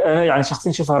أنا يعني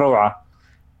شخصيا شوفها روعه.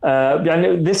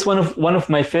 يعني this one of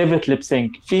my favorite lip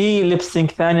sync. في lip sync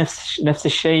ثاني نفس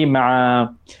الشيء مع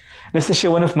نفس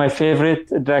الشيء one of my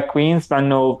favorite drag queens، مع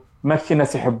انه ما كثير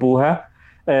ناس يحبوها،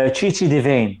 تشيتشي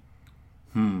ديفين.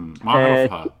 ما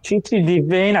اعرفها. تشيتشي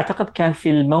ديفين اعتقد كان في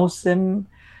الموسم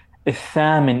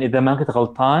الثامن اذا ما كنت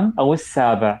غلطان او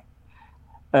السابع.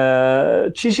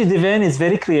 تشيتشي ديفين از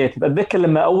فيري كرييتيف. اتذكر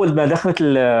لما اول ما دخلت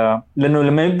لانه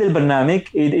لما يبدا البرنامج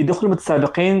يدخلوا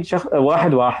متسابقين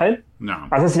واحد واحد نعم.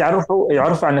 على اساس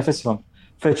يعرفوا عن نفسهم.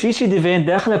 فتشيتشي ديفين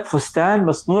داخله بفستان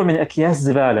مصنوع من اكياس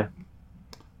زباله.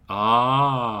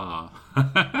 اه.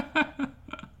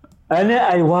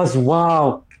 انا اي واز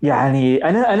واو، يعني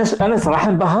انا صراحه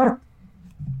انبهرت،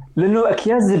 لانه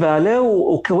اكياس زباله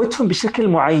وكوتهم بشكل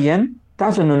معين،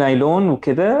 تعرف انه نايلون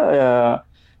وكذا.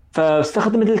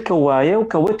 فاستخدمت الكوايه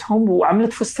وكوتهم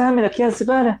وعملت فستان من اكياس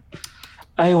زباله.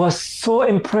 I was so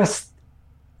impressed.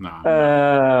 نعم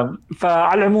نعم.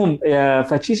 فعلى العموم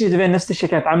فتشيشي ديفين نفس الشيء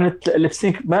كانت عملت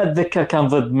لبسينك، ما اتذكر كان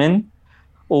ضد من،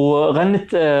 وغنت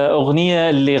اغنيه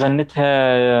اللي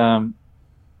غنتها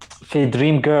في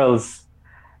دريم جيرلز،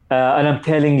 and I'm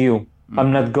telling you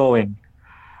I'm not going.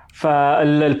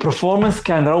 فالبرفورمانس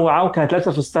كان روعه، وكانت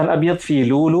لابسه فستان ابيض في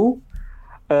لولو.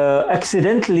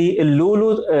 اكسيدنتلي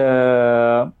اللولو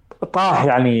طاح،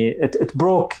 يعني it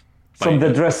broke from the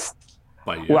طيب dress،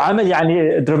 طيب. وعمل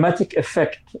يعني دراماتيك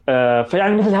افكت.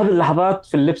 فيعني مثل هذه اللحظات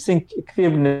في الليبسينك كثير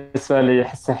بالنسبه لي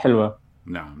احسها حلوه.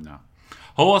 نعم نعم.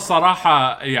 هو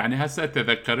صراحة يعني هسه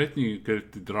تذكرتني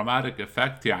قلت دراماتيك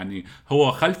افكت، يعني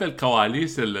هو خلف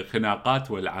الكواليس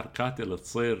الخناقات والعركات اللي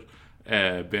تصير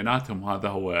بيناتهم،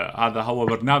 هذا هو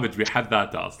برنامج بحد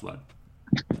ذاته اصلا.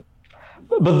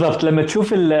 بالضبط. لما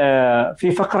تشوف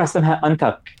في فقره اسمها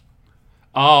انتك.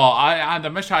 انا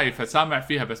ما شايفها، سامع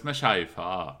فيها بس ما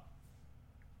شايفها.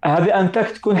 هذه انتك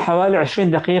تكون حوالي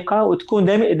 20 دقيقه، وتكون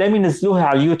دائما ينزلوها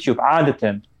على اليوتيوب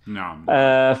عاده. نعم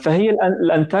نعم. فهي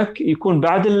الانتك يكون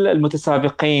بعد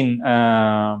المتسابقين،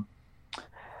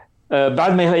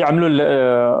 بعد ما يعملوا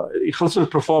يخلصوا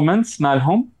البرفورمانس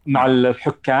مالهم مع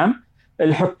نعم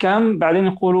الحكام بعدين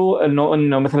يقولوا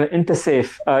انه مثلا انت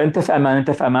سيف، انت في امان،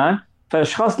 انت في امان.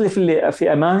 فالاشخاص اللي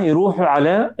في امان يروحوا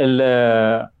على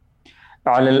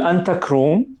الانتك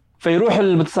روم، فيروح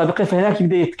المتسابقين فهناك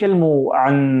يبدا يتكلموا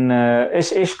عن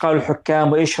ايش قالوا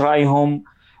الحكام وايش رايهم.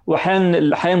 واحيانا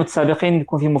المتسابقين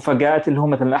يكون في مفاجآت، اللي هم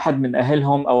مثلا احد من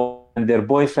اهلهم او their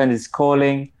boyfriend is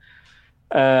calling.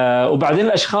 وبعدين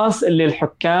الاشخاص اللي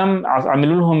الحكام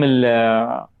عملوا لهم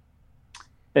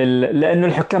لانه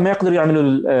الحكام ما يقدروا يعملوا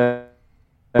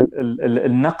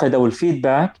النقد او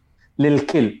الفيدباك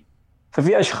للكل.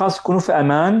 ففي اشخاص يكونوا في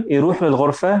امان يروحوا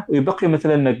للغرفه ويبقوا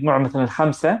مثلا مجموعه مثلا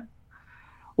 5،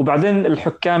 وبعدين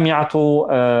الحكام يعطوا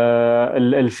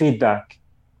الفيدباك،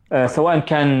 سواء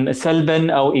كان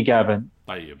سلبا او ايجابا.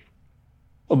 طيب.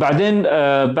 وبعدين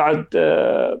بعد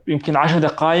يمكن 10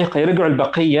 دقائق يرجعوا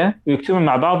البقيه ويكتبوا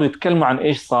مع بعض ويتكلموا عن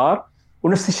ايش صار،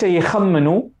 ونفس الشيء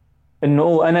يخمنوا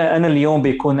انه انا اليوم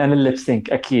بيكون انا الليبسينك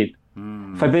اكيد.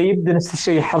 فبيبدا نفس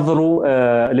الشيء يحضروا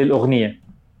للاغنيه.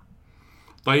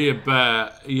 طيب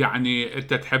يعني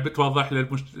انت تحب توضح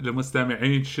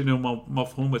للمستمعين شنو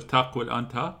مفهوم التاك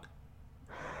والانتاك؟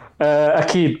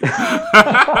 اكيد.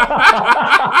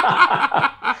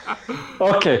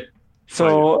 اوكي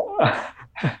سو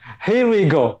here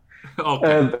we go.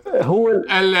 اوكي. هو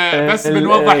بس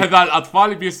بنوضح اذا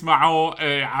الاطفال بيسمعوا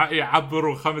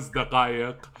يعبروا 5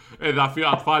 دقائق، اذا في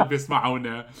اطفال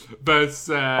بيسمعونا.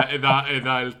 بس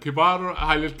اذا الكبار،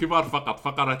 هاي للكبار فقط،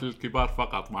 فقرة الكبار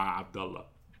فقط مع عبد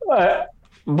الله.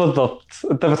 بالضبط،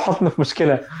 انت بتحطني في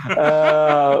مشكله.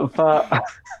 ف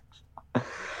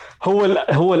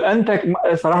هو الانتك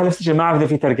صراحه نفس الشيء، ما اعرف اذا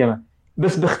في ترجمه،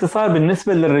 بس باختصار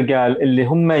بالنسبه للرجال اللي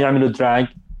هم يعملوا دراج،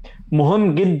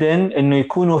 مهم جدا انه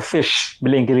يكونوا فيش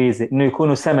بالانجليزي، انه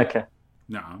يكونوا سمكه.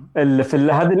 نعم.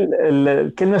 هذه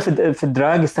الكلمه في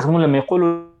الدراج يستخدمون لما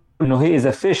يقولوا انه هي is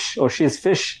a fish or she is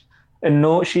fish،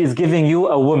 انه she is giving you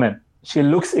a woman, she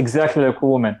looks exactly like a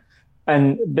woman.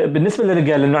 بالنسبه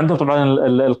للرجال انه عندهم طبعا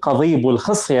القضيب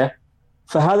والخصيه،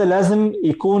 فهذا لازم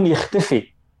يكون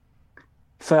يختفي،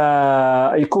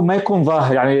 فيكون ما يكون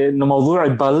ظاهر. يعني انه موضوع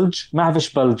البلج، ما اعرف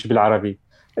ايش بلج بالعربي،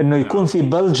 انه يكون في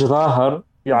بلج ظاهر،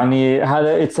 يعني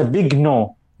هذا it's a big no.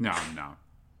 نعم نعم.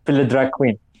 في الدراج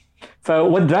كوين.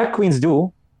 what drag queens do,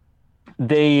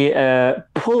 they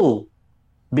pull،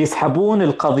 بيسحبون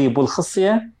القضيب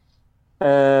والخصية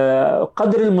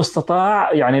قدر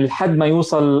المستطاع، يعني لحد ما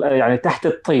يوصل يعني تحت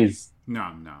الطيز.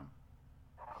 نعم نعم.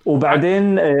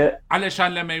 وبعدين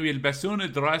علشان لما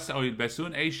يلبسون دراس او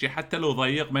يلبسون اي شيء حتى لو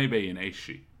ضيق ما يبين اي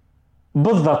شيء.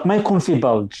 بالضبط ما يكون في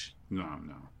بلج. نعم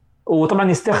نعم.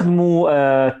 وطبعا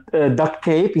يستخدموا دكت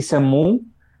تيب يسموه،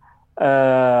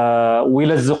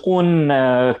 ويلزقون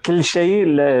كل شيء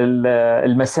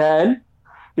المسائل،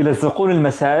 يلزقون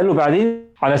المسائل،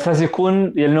 وبعدين على اساس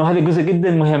يكون، لانه هذا جزء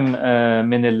جدا مهم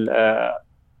من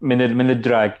ال من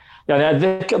الدراج. يعني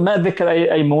ما اتذكر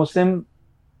اي موسم،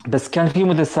 بس كان في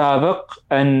متسابق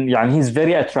ان يعني he's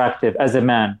very attractive as a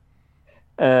man.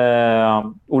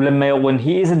 ولما when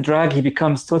he is in drag he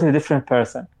becomes totally different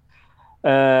person.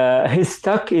 His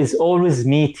stuck is always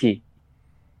meaty.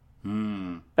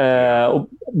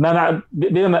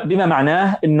 بما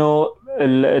معناه انه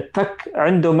التك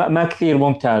عنده ما كثير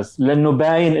ممتاز، لانه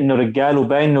باين انه رجال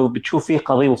وباين انه بتشوف فيه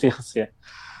قضية وفيه خصية.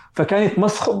 فكان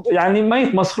يتمسخر، يعني ما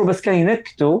يتمسخروا بس كان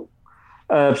ينكتوا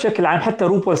بشكل عام. حتى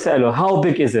روبول سأله how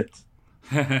big is it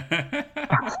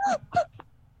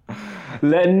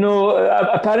لانه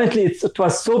apparently it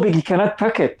was so big he cannot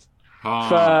tuck it.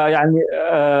 فيعني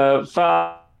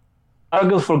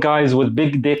struggle for guys with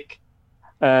big dick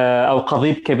او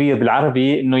قضيب كبير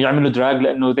بالعربي انه يعملوا دراج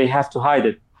لانه they have to hide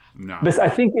it. نعم. بس I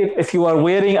think if you are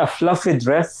wearing a fluffy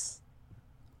dress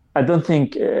I don't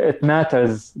think it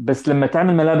matters. بس لما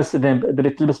تعمل ملابس، إذا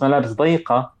بدك تلبس ملابس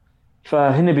ضيقة،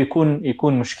 فهنا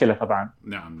يكون مشكلة طبعا.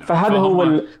 نعم نعم. فهذا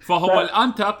هو فهو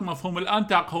الانتاق، مفهوم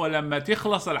الانتاق هو لما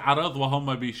تخلص العرض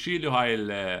وهم بيشيلوا هاي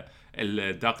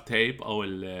الداكت تيب او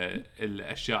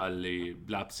الاشياء اللي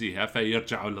بلابسيها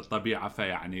فيرجعوا للطبيعة،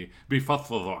 فيعني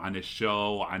بيفضفضوا عن الشو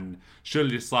وعن شو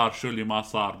اللي صار شو اللي ما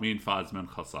صار، مين فاز من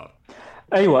خسر.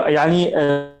 ايوه يعني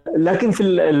لكن في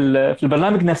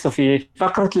البرنامج نفسه في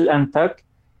فقره الانتك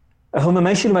هم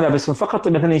ما يشيلوا ملابسهم، فقط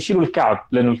مثلا يشيلوا الكعب،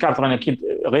 لانه الكعب طبعا اكيد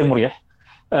غير مريح.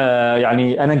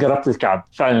 يعني انا جربت الكعب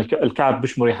فعلا، الكعب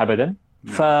مش مريح ابدا.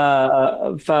 ف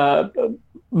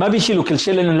ما بيشيلوا كل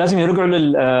شيء، لانه لازم يرجعوا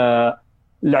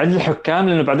لعند الحكام،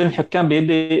 لانه بعدين الحكام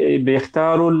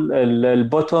بيختاروا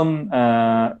البوتوم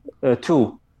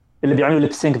 2 اللي بيعملوا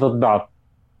ليبسينك ضد بعض.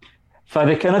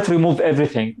 فthey cannot remove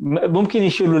everything. ممكن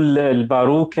يشيلوا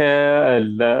الباروكة،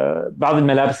 بعض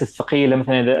الملابس الثقيلة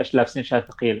مثلا إذا لابسين أشياء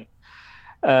ثقيلة.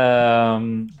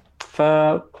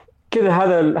 فكذا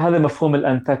هذا مفهوم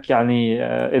الأنتك، يعني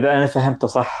إذا أنا فهمته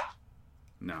صح.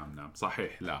 نعم نعم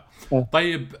صحيح. لا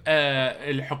طيب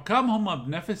الحكام هم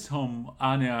بنفسهم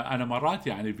أنا مرات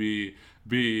يعني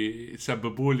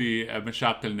بيسببوا لي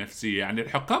مشاكل نفسية. يعني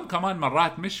الحكام كمان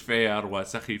مرات مش فير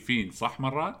وسخيفين، صح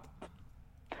مرات؟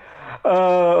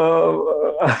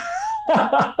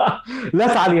 لا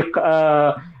تعليق.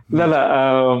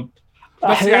 لا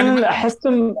بس يعني أحيانا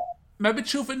أحسهم. ما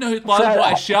بتشوف إنه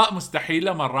يطالبوا أشياء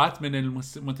مستحيلة مرات من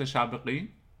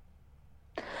المتسابقين؟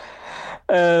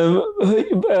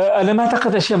 أنا ما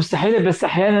أعتقد أشياء مستحيلة، بس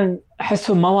أحيانا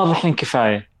أحسهم ما واضحين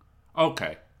كفاية.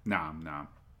 أوكي نعم نعم.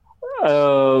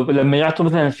 لما يعطوا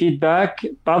مثلا فيدباك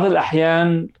بعض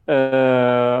الأحيان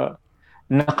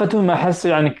نقدهم أحسه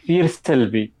يعني كثير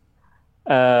سلبي،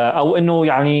 أو إنه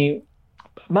يعني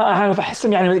ما أعرف،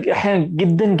 أحسهم يعني أحيانا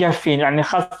جدا جافين. يعني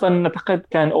خاصة أعتقد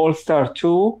كان All Star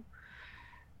 2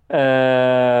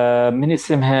 من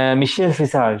اسمها ميشيل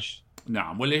فيساج.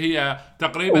 نعم، واللي هي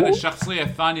تقريبا الشخصية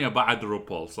الثانية بعد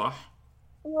روبول، صح؟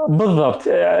 بالضبط.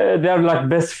 they're like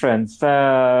best friends.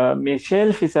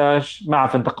 فميشيل فيساج ما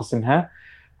أعرف أنطق اسمها،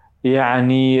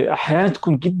 يعني أحيانا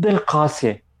تكون جدا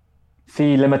قاسية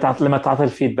في لما تعطي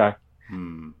الفيدباك.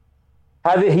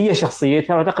 هذه هي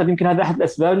شخصيتها، وأعتقد يمكن هذا أحد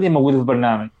الأسباب اللي موجودة في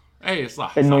البرنامج. أي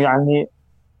صح. إنه صح. يعني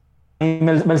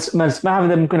ما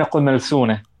أعرف ممكن أقول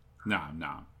ملسونة. نعم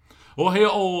نعم. وهي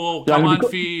يعني كمان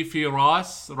في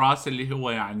راس اللي هو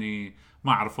يعني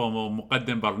ما أعرفه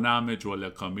مقدم برنامج ولا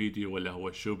كوميدي ولا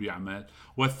هو شو بيعمل،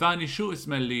 والثاني شو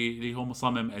اسمه اللي هو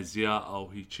مصمم أزياء أو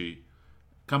هيك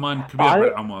كمان كبير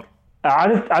بالعمر.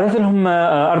 عادة هم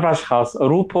 4 أشخاص: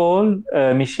 روبول،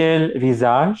 ميشيل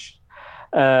فيزاج،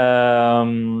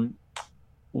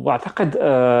 واعتقد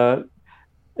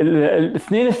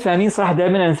الاثنين الثانيين صراحه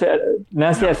دائما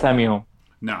ناسي نعم. اساميهم.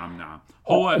 نعم نعم.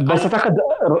 هو بس اعتقد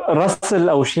راسل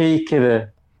او شيء كذا.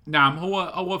 نعم.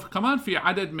 هو كمان في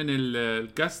عدد من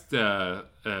الجاست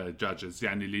جاجز،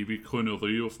 يعني اللي بيكونوا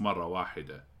ضيوف مره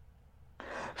واحده.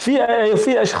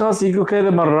 في اشخاص يجوا كذا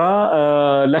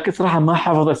مره، لكن صراحه ما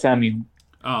حافظ اساميهم.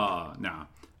 نعم.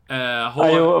 هو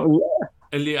أيوة.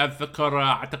 اللي أتذكر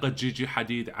أعتقد جيجي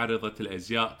حديد عارضة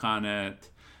الأزياء كانت،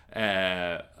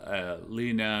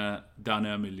 لينا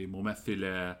دانم اللي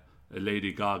ممثلة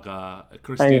ليدي غاغا،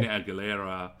 كريستينا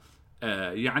أغيليرا.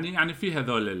 يعني في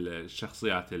هذول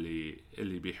الشخصيات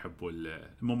اللي بيحبوا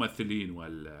الممثلين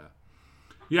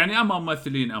يعني اما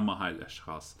ممثلين اما هاي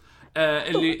الاشخاص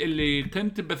اللي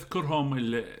كنت بذكرهم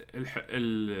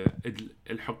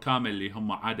الحكام اللي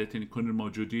هم عادة يكونوا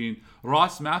موجودين: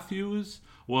 روس ماثيوز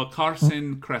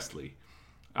وكارسن كريسلي.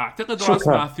 اعتقد روس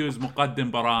شكرا. ماثيوز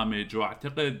مقدم برامج،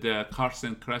 واعتقد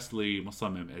كارسن كريسلي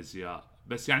مصمم ازياء،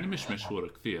 بس يعني مش مشهور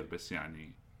كثير، بس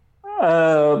يعني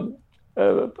آه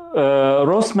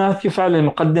روس ماثيو فعلا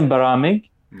مقدم برامج.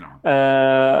 نعم.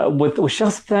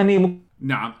 والشخص الثاني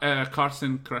نعم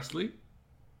كارسن كريسلي.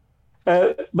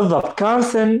 بالضبط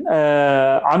كارسن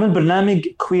عمل برنامج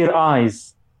كوير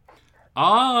ايز.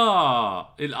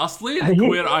 الاصلي هي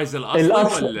الكوير ايز الاصلي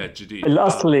الاصل ولا الجديد؟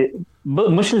 الاصلي،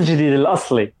 مش الجديد،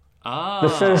 الاصلي. The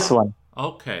first one.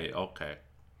 اوكي.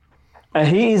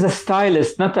 He is a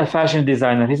stylist not a fashion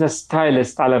designer. He's a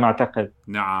stylist على ما اعتقد.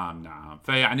 نعم.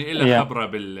 فيعني له yeah.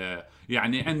 خبرة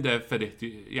يعني عنده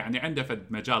يعني عنده فد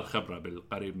مجال خبرة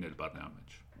بالقريب من البرنامج.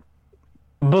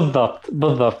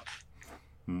 بالضبط.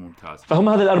 ممتاز. فهم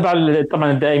هذا الأربعة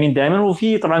طبعا الدائمين دائما،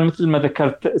 وفي طبعا مثل ما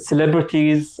ذكرت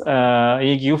سيلبرتيز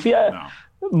يجي، وفي نعم.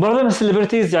 معظم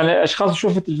السيلبرتيز يعني أشخاص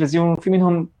نشوف في التلفزيون، في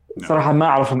منهم نعم. صراحة ما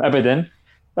أعرفهم أبدا.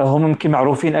 هم يمكن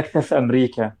معروفين أكثر في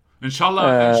أمريكا. ان شاء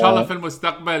الله في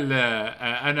المستقبل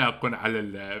انا اكون على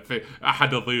في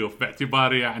احد الضيوف،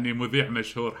 باعتباري يعني مذيع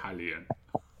مشهور حاليا.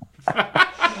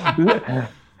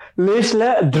 ليش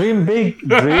لا؟ دريم بيج.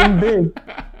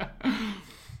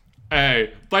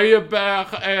 اي طيب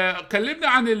كلمنا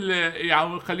عن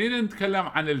يعني خلينا نتكلم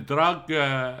عن الدراج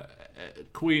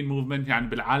كوين موفمنت يعني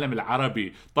بالعالم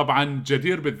العربي. طبعا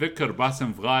جدير بالذكر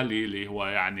باسم فغالي اللي هو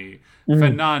يعني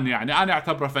فنان، يعني انا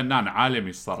اعتبره فنان عالمي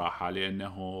الصراحة،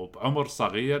 لانه بعمر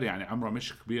صغير، يعني عمره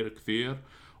مش كبير كثير،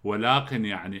 ولكن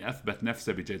يعني اثبت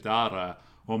نفسه بجدارة،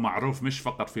 ومعروف مش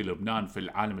فقط في لبنان، في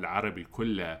العالم العربي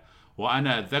كله.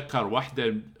 وانا اتذكر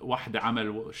واحدة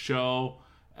عمل شو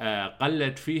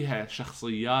قلد فيها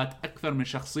شخصيات أكثر من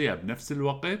شخصية بنفس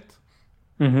الوقت.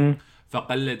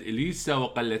 فقلد إليسا،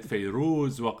 وقلد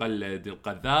فيروز، وقلد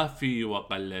القذافي،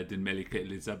 وقلد الملكة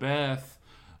إليزابيث،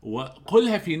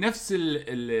 وكلها في نفس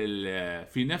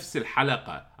في نفس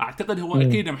الحلقة. أعتقد هو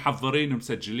أكيد محضرين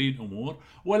ومسجلين أمور،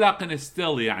 ولكن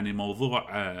ستيل يعني موضوع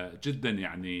جدا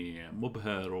يعني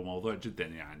مبهر، وموضوع جدا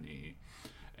يعني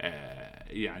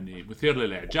مثير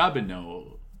للإعجاب، إنه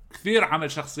كثير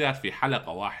عمل شخصيات في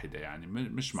حلقة واحدة، يعني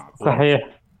مش معقول. صحيح.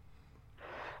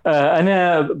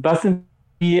 أنا باسم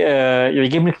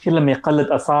يعجبني كثير لما يقلد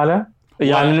أصالة،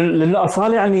 يعني لأن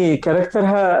أصالة يعني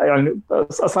كاركترها، يعني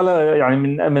أصالة يعني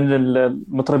من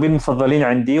المطربين المفضلين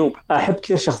عندي، وأحب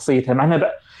كثير شخصيتها، مع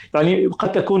أنها يعني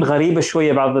قد تكون غريبة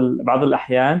شوية بعض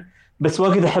الأحيان، بس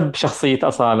واجد أحب شخصية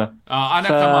أصالة. أنا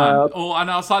كمان،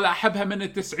 وأنا أصالة أحبها من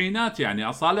التسعينات، يعني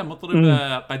أصالة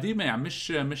مطربة قديمة، يعني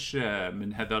مش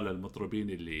من هذول المطربين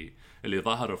اللي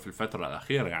ظهروا في الفترة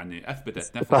الأخيرة، يعني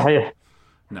أثبتت نفسها. صحيح.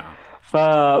 نعم.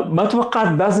 فما توقعت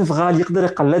باسم فغال يقدر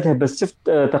يقلدها، بس شفت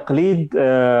تقليد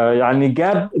يعني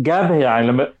جابها، يعني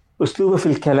لما أسلوبه في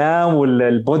الكلام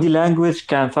والبودي لانجويج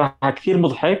كان صراحة كثير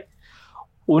مضحك.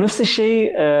 ونفس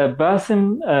الشيء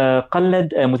باسم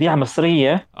قلد مذيعة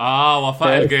مصرية،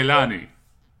 وفاء القيلاني.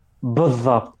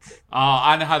 بالضبط.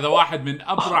 أنا هذا واحد من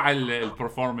أبرع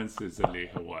البرفورمانسز اللي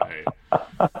هو هي.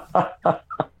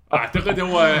 اعتقد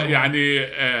هو يعني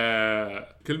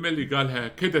كلمة اللي قالها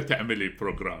كده تعملي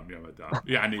بروجرام يا مدام،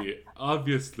 يعني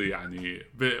obviously يعني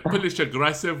كلش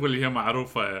aggressive، واللي هي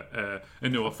معروفة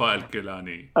انه وفاء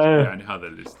الكيلاني يعني هذا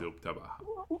الاسلوب تبعها.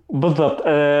 بالضبط.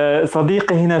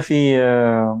 صديقي هنا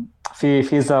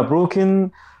في زابروكن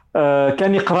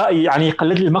كان يقرأ، يعني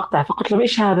يقلد لي المقطع، فقلت له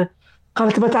ايش هذا؟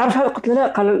 قال تبى تعرف هذا؟ قلت له لا.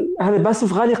 قال هذا باسم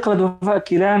فغالي قلد وفاء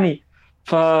الكيلاني.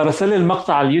 فرسل لي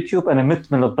المقطع على اليوتيوب، انا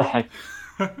مت من الضحك.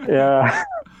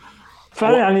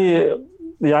 فعلا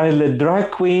يعني الدراج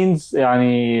كوينز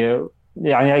يعني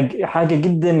حاجة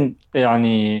جدا،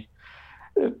 يعني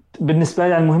بالنسبة لي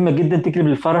يعني مهمة جدا، تجلب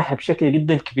الفرح بشكل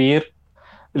جدا كبير.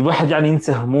 الواحد يعني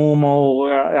ينسى همومه.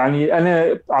 يعني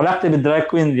أنا علاقتي بالدراج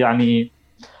كوينز يعني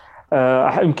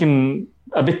يمكن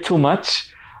a bit too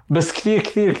much، بس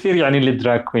كثير يعني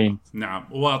الدراج كوينز. نعم.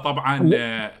 وطبعا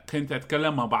كنت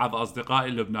أتكلم مع بعض أصدقائي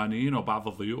اللبنانيين وبعض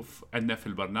الضيوف عندنا في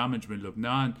البرنامج من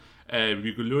لبنان،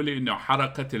 بيقولوا لي إنه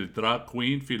حركة الدراج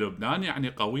كوين في لبنان يعني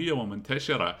قوية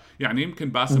ومنتشرة. يعني يمكن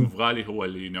باسم فغالي هو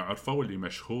اللي نعرفه واللي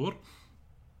مشهور،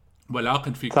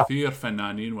 ولكن في كثير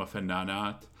فنانين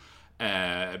وفنانات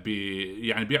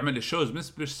يعني بيعمل الشوز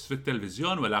مش بس في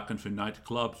التلفزيون، ولكن في النايت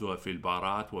كلابز وفي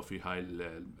البارات وفي هاي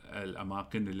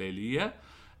الأماكن الليلية.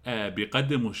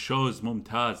 بيقدموا شوز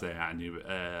ممتازة، يعني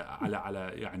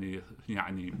على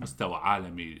يعني مستوى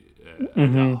عالمي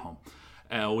أدائهم.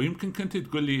 ويمكن كنت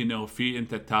تقول لي انه في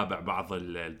انت تتابع بعض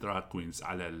الدراك كوينز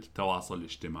على التواصل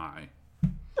الاجتماعي.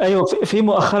 ايوه، في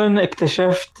مؤخرا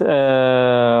اكتشفت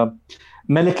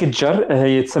ملكة جر،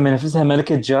 هي تسمي نفسها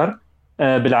ملكة جر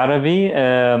بالعربي.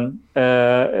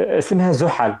 اسمها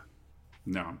زحل.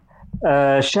 نعم.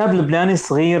 شاب لبناني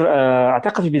صغير،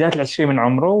 اعتقد في بداية العشرين من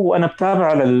عمره، وانا بتابعه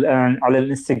على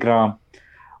الانستغرام،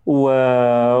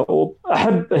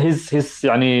 واحب هيز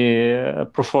يعني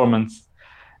performance.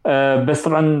 بس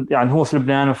طبعا يعني هو في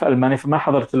لبنان وفي المانيا، فما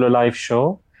حضرت له لايف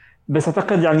شو. بس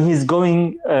اعتقد يعني هيز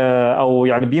جوينج، او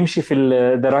يعني بيمشي في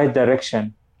ذا رايت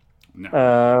دايركشن. نعم.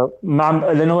 مع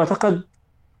لانه اعتقد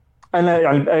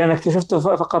انا اكتشفته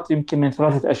فقط يمكن من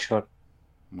 3 اشهر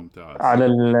ممتاز.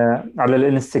 على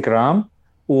الانستغرام،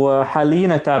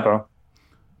 وحاليا اتابعه.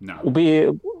 نعم.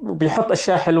 وبيحط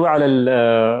اشياء حلوه على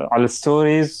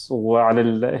الستوريز،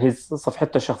 وعلى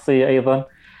صفحته الشخصيه ايضا.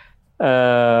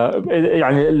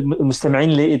 يعني المستمعين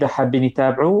اللي اذا حابين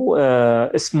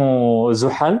يتابعوا، اسمه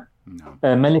زحل.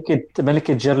 نعم.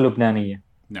 ملكة جر لبنانية.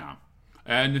 نعم.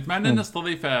 نتمنى مم.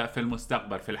 نستضيفه في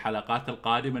المستقبل، في الحلقات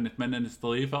القادمة نتمنى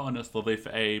نستضيفه، ونستضيف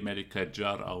أي ملكة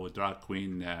جر أو دراك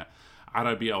كوين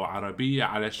عربي أو عربية،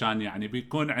 علشان يعني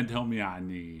بيكون عندهم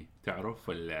يعني تعرف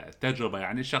التجربة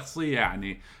يعني شخصية،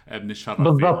 يعني بنتشرف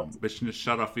فيهم، بالضبط. باش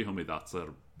نتشرف فيهم إذا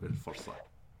تصير بالفرصة.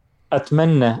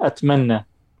 أتمنى.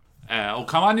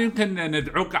 وكمان يمكن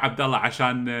ندعوك عبد الله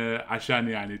عشان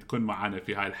يعني تكون معنا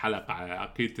في هاي الحلقة،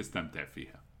 أكيد تستمتع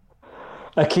فيها.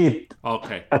 أكيد.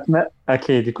 أوكي.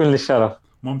 أكيد يكون لي الشرف.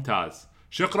 ممتاز.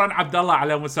 شكرا عبد الله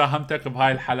على مساهمتك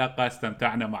بهاي الحلقة،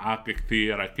 استمتعنا معاك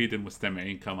كثير، أكيد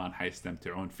المستمعين كمان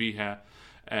حيستمتعون فيها.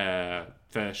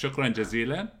 فشكرا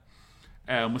جزيلا.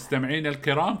 مستمعين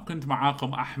الكرام، كنت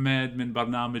معاكم أحمد من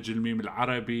برنامج الميم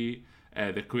العربي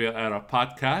The Queer Era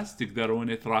Podcast.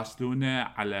 تقدرون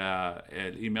تراسلونا على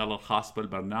الإيميل الخاص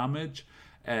بالبرنامج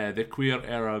The Queer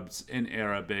Arabs in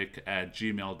Arabic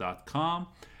 @gmail.com.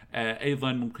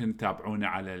 أيضا ممكن تتابعونا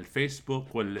على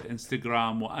الفيسبوك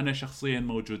والإنستغرام، وأنا شخصيا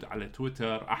موجود على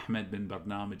تويتر أحمد من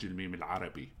برنامج الميم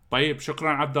العربي. طيب، شكرا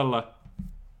عبد الله.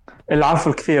 العفو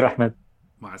الكثير أحمد.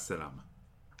 مع السلامة.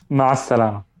 مع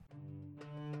السلامة.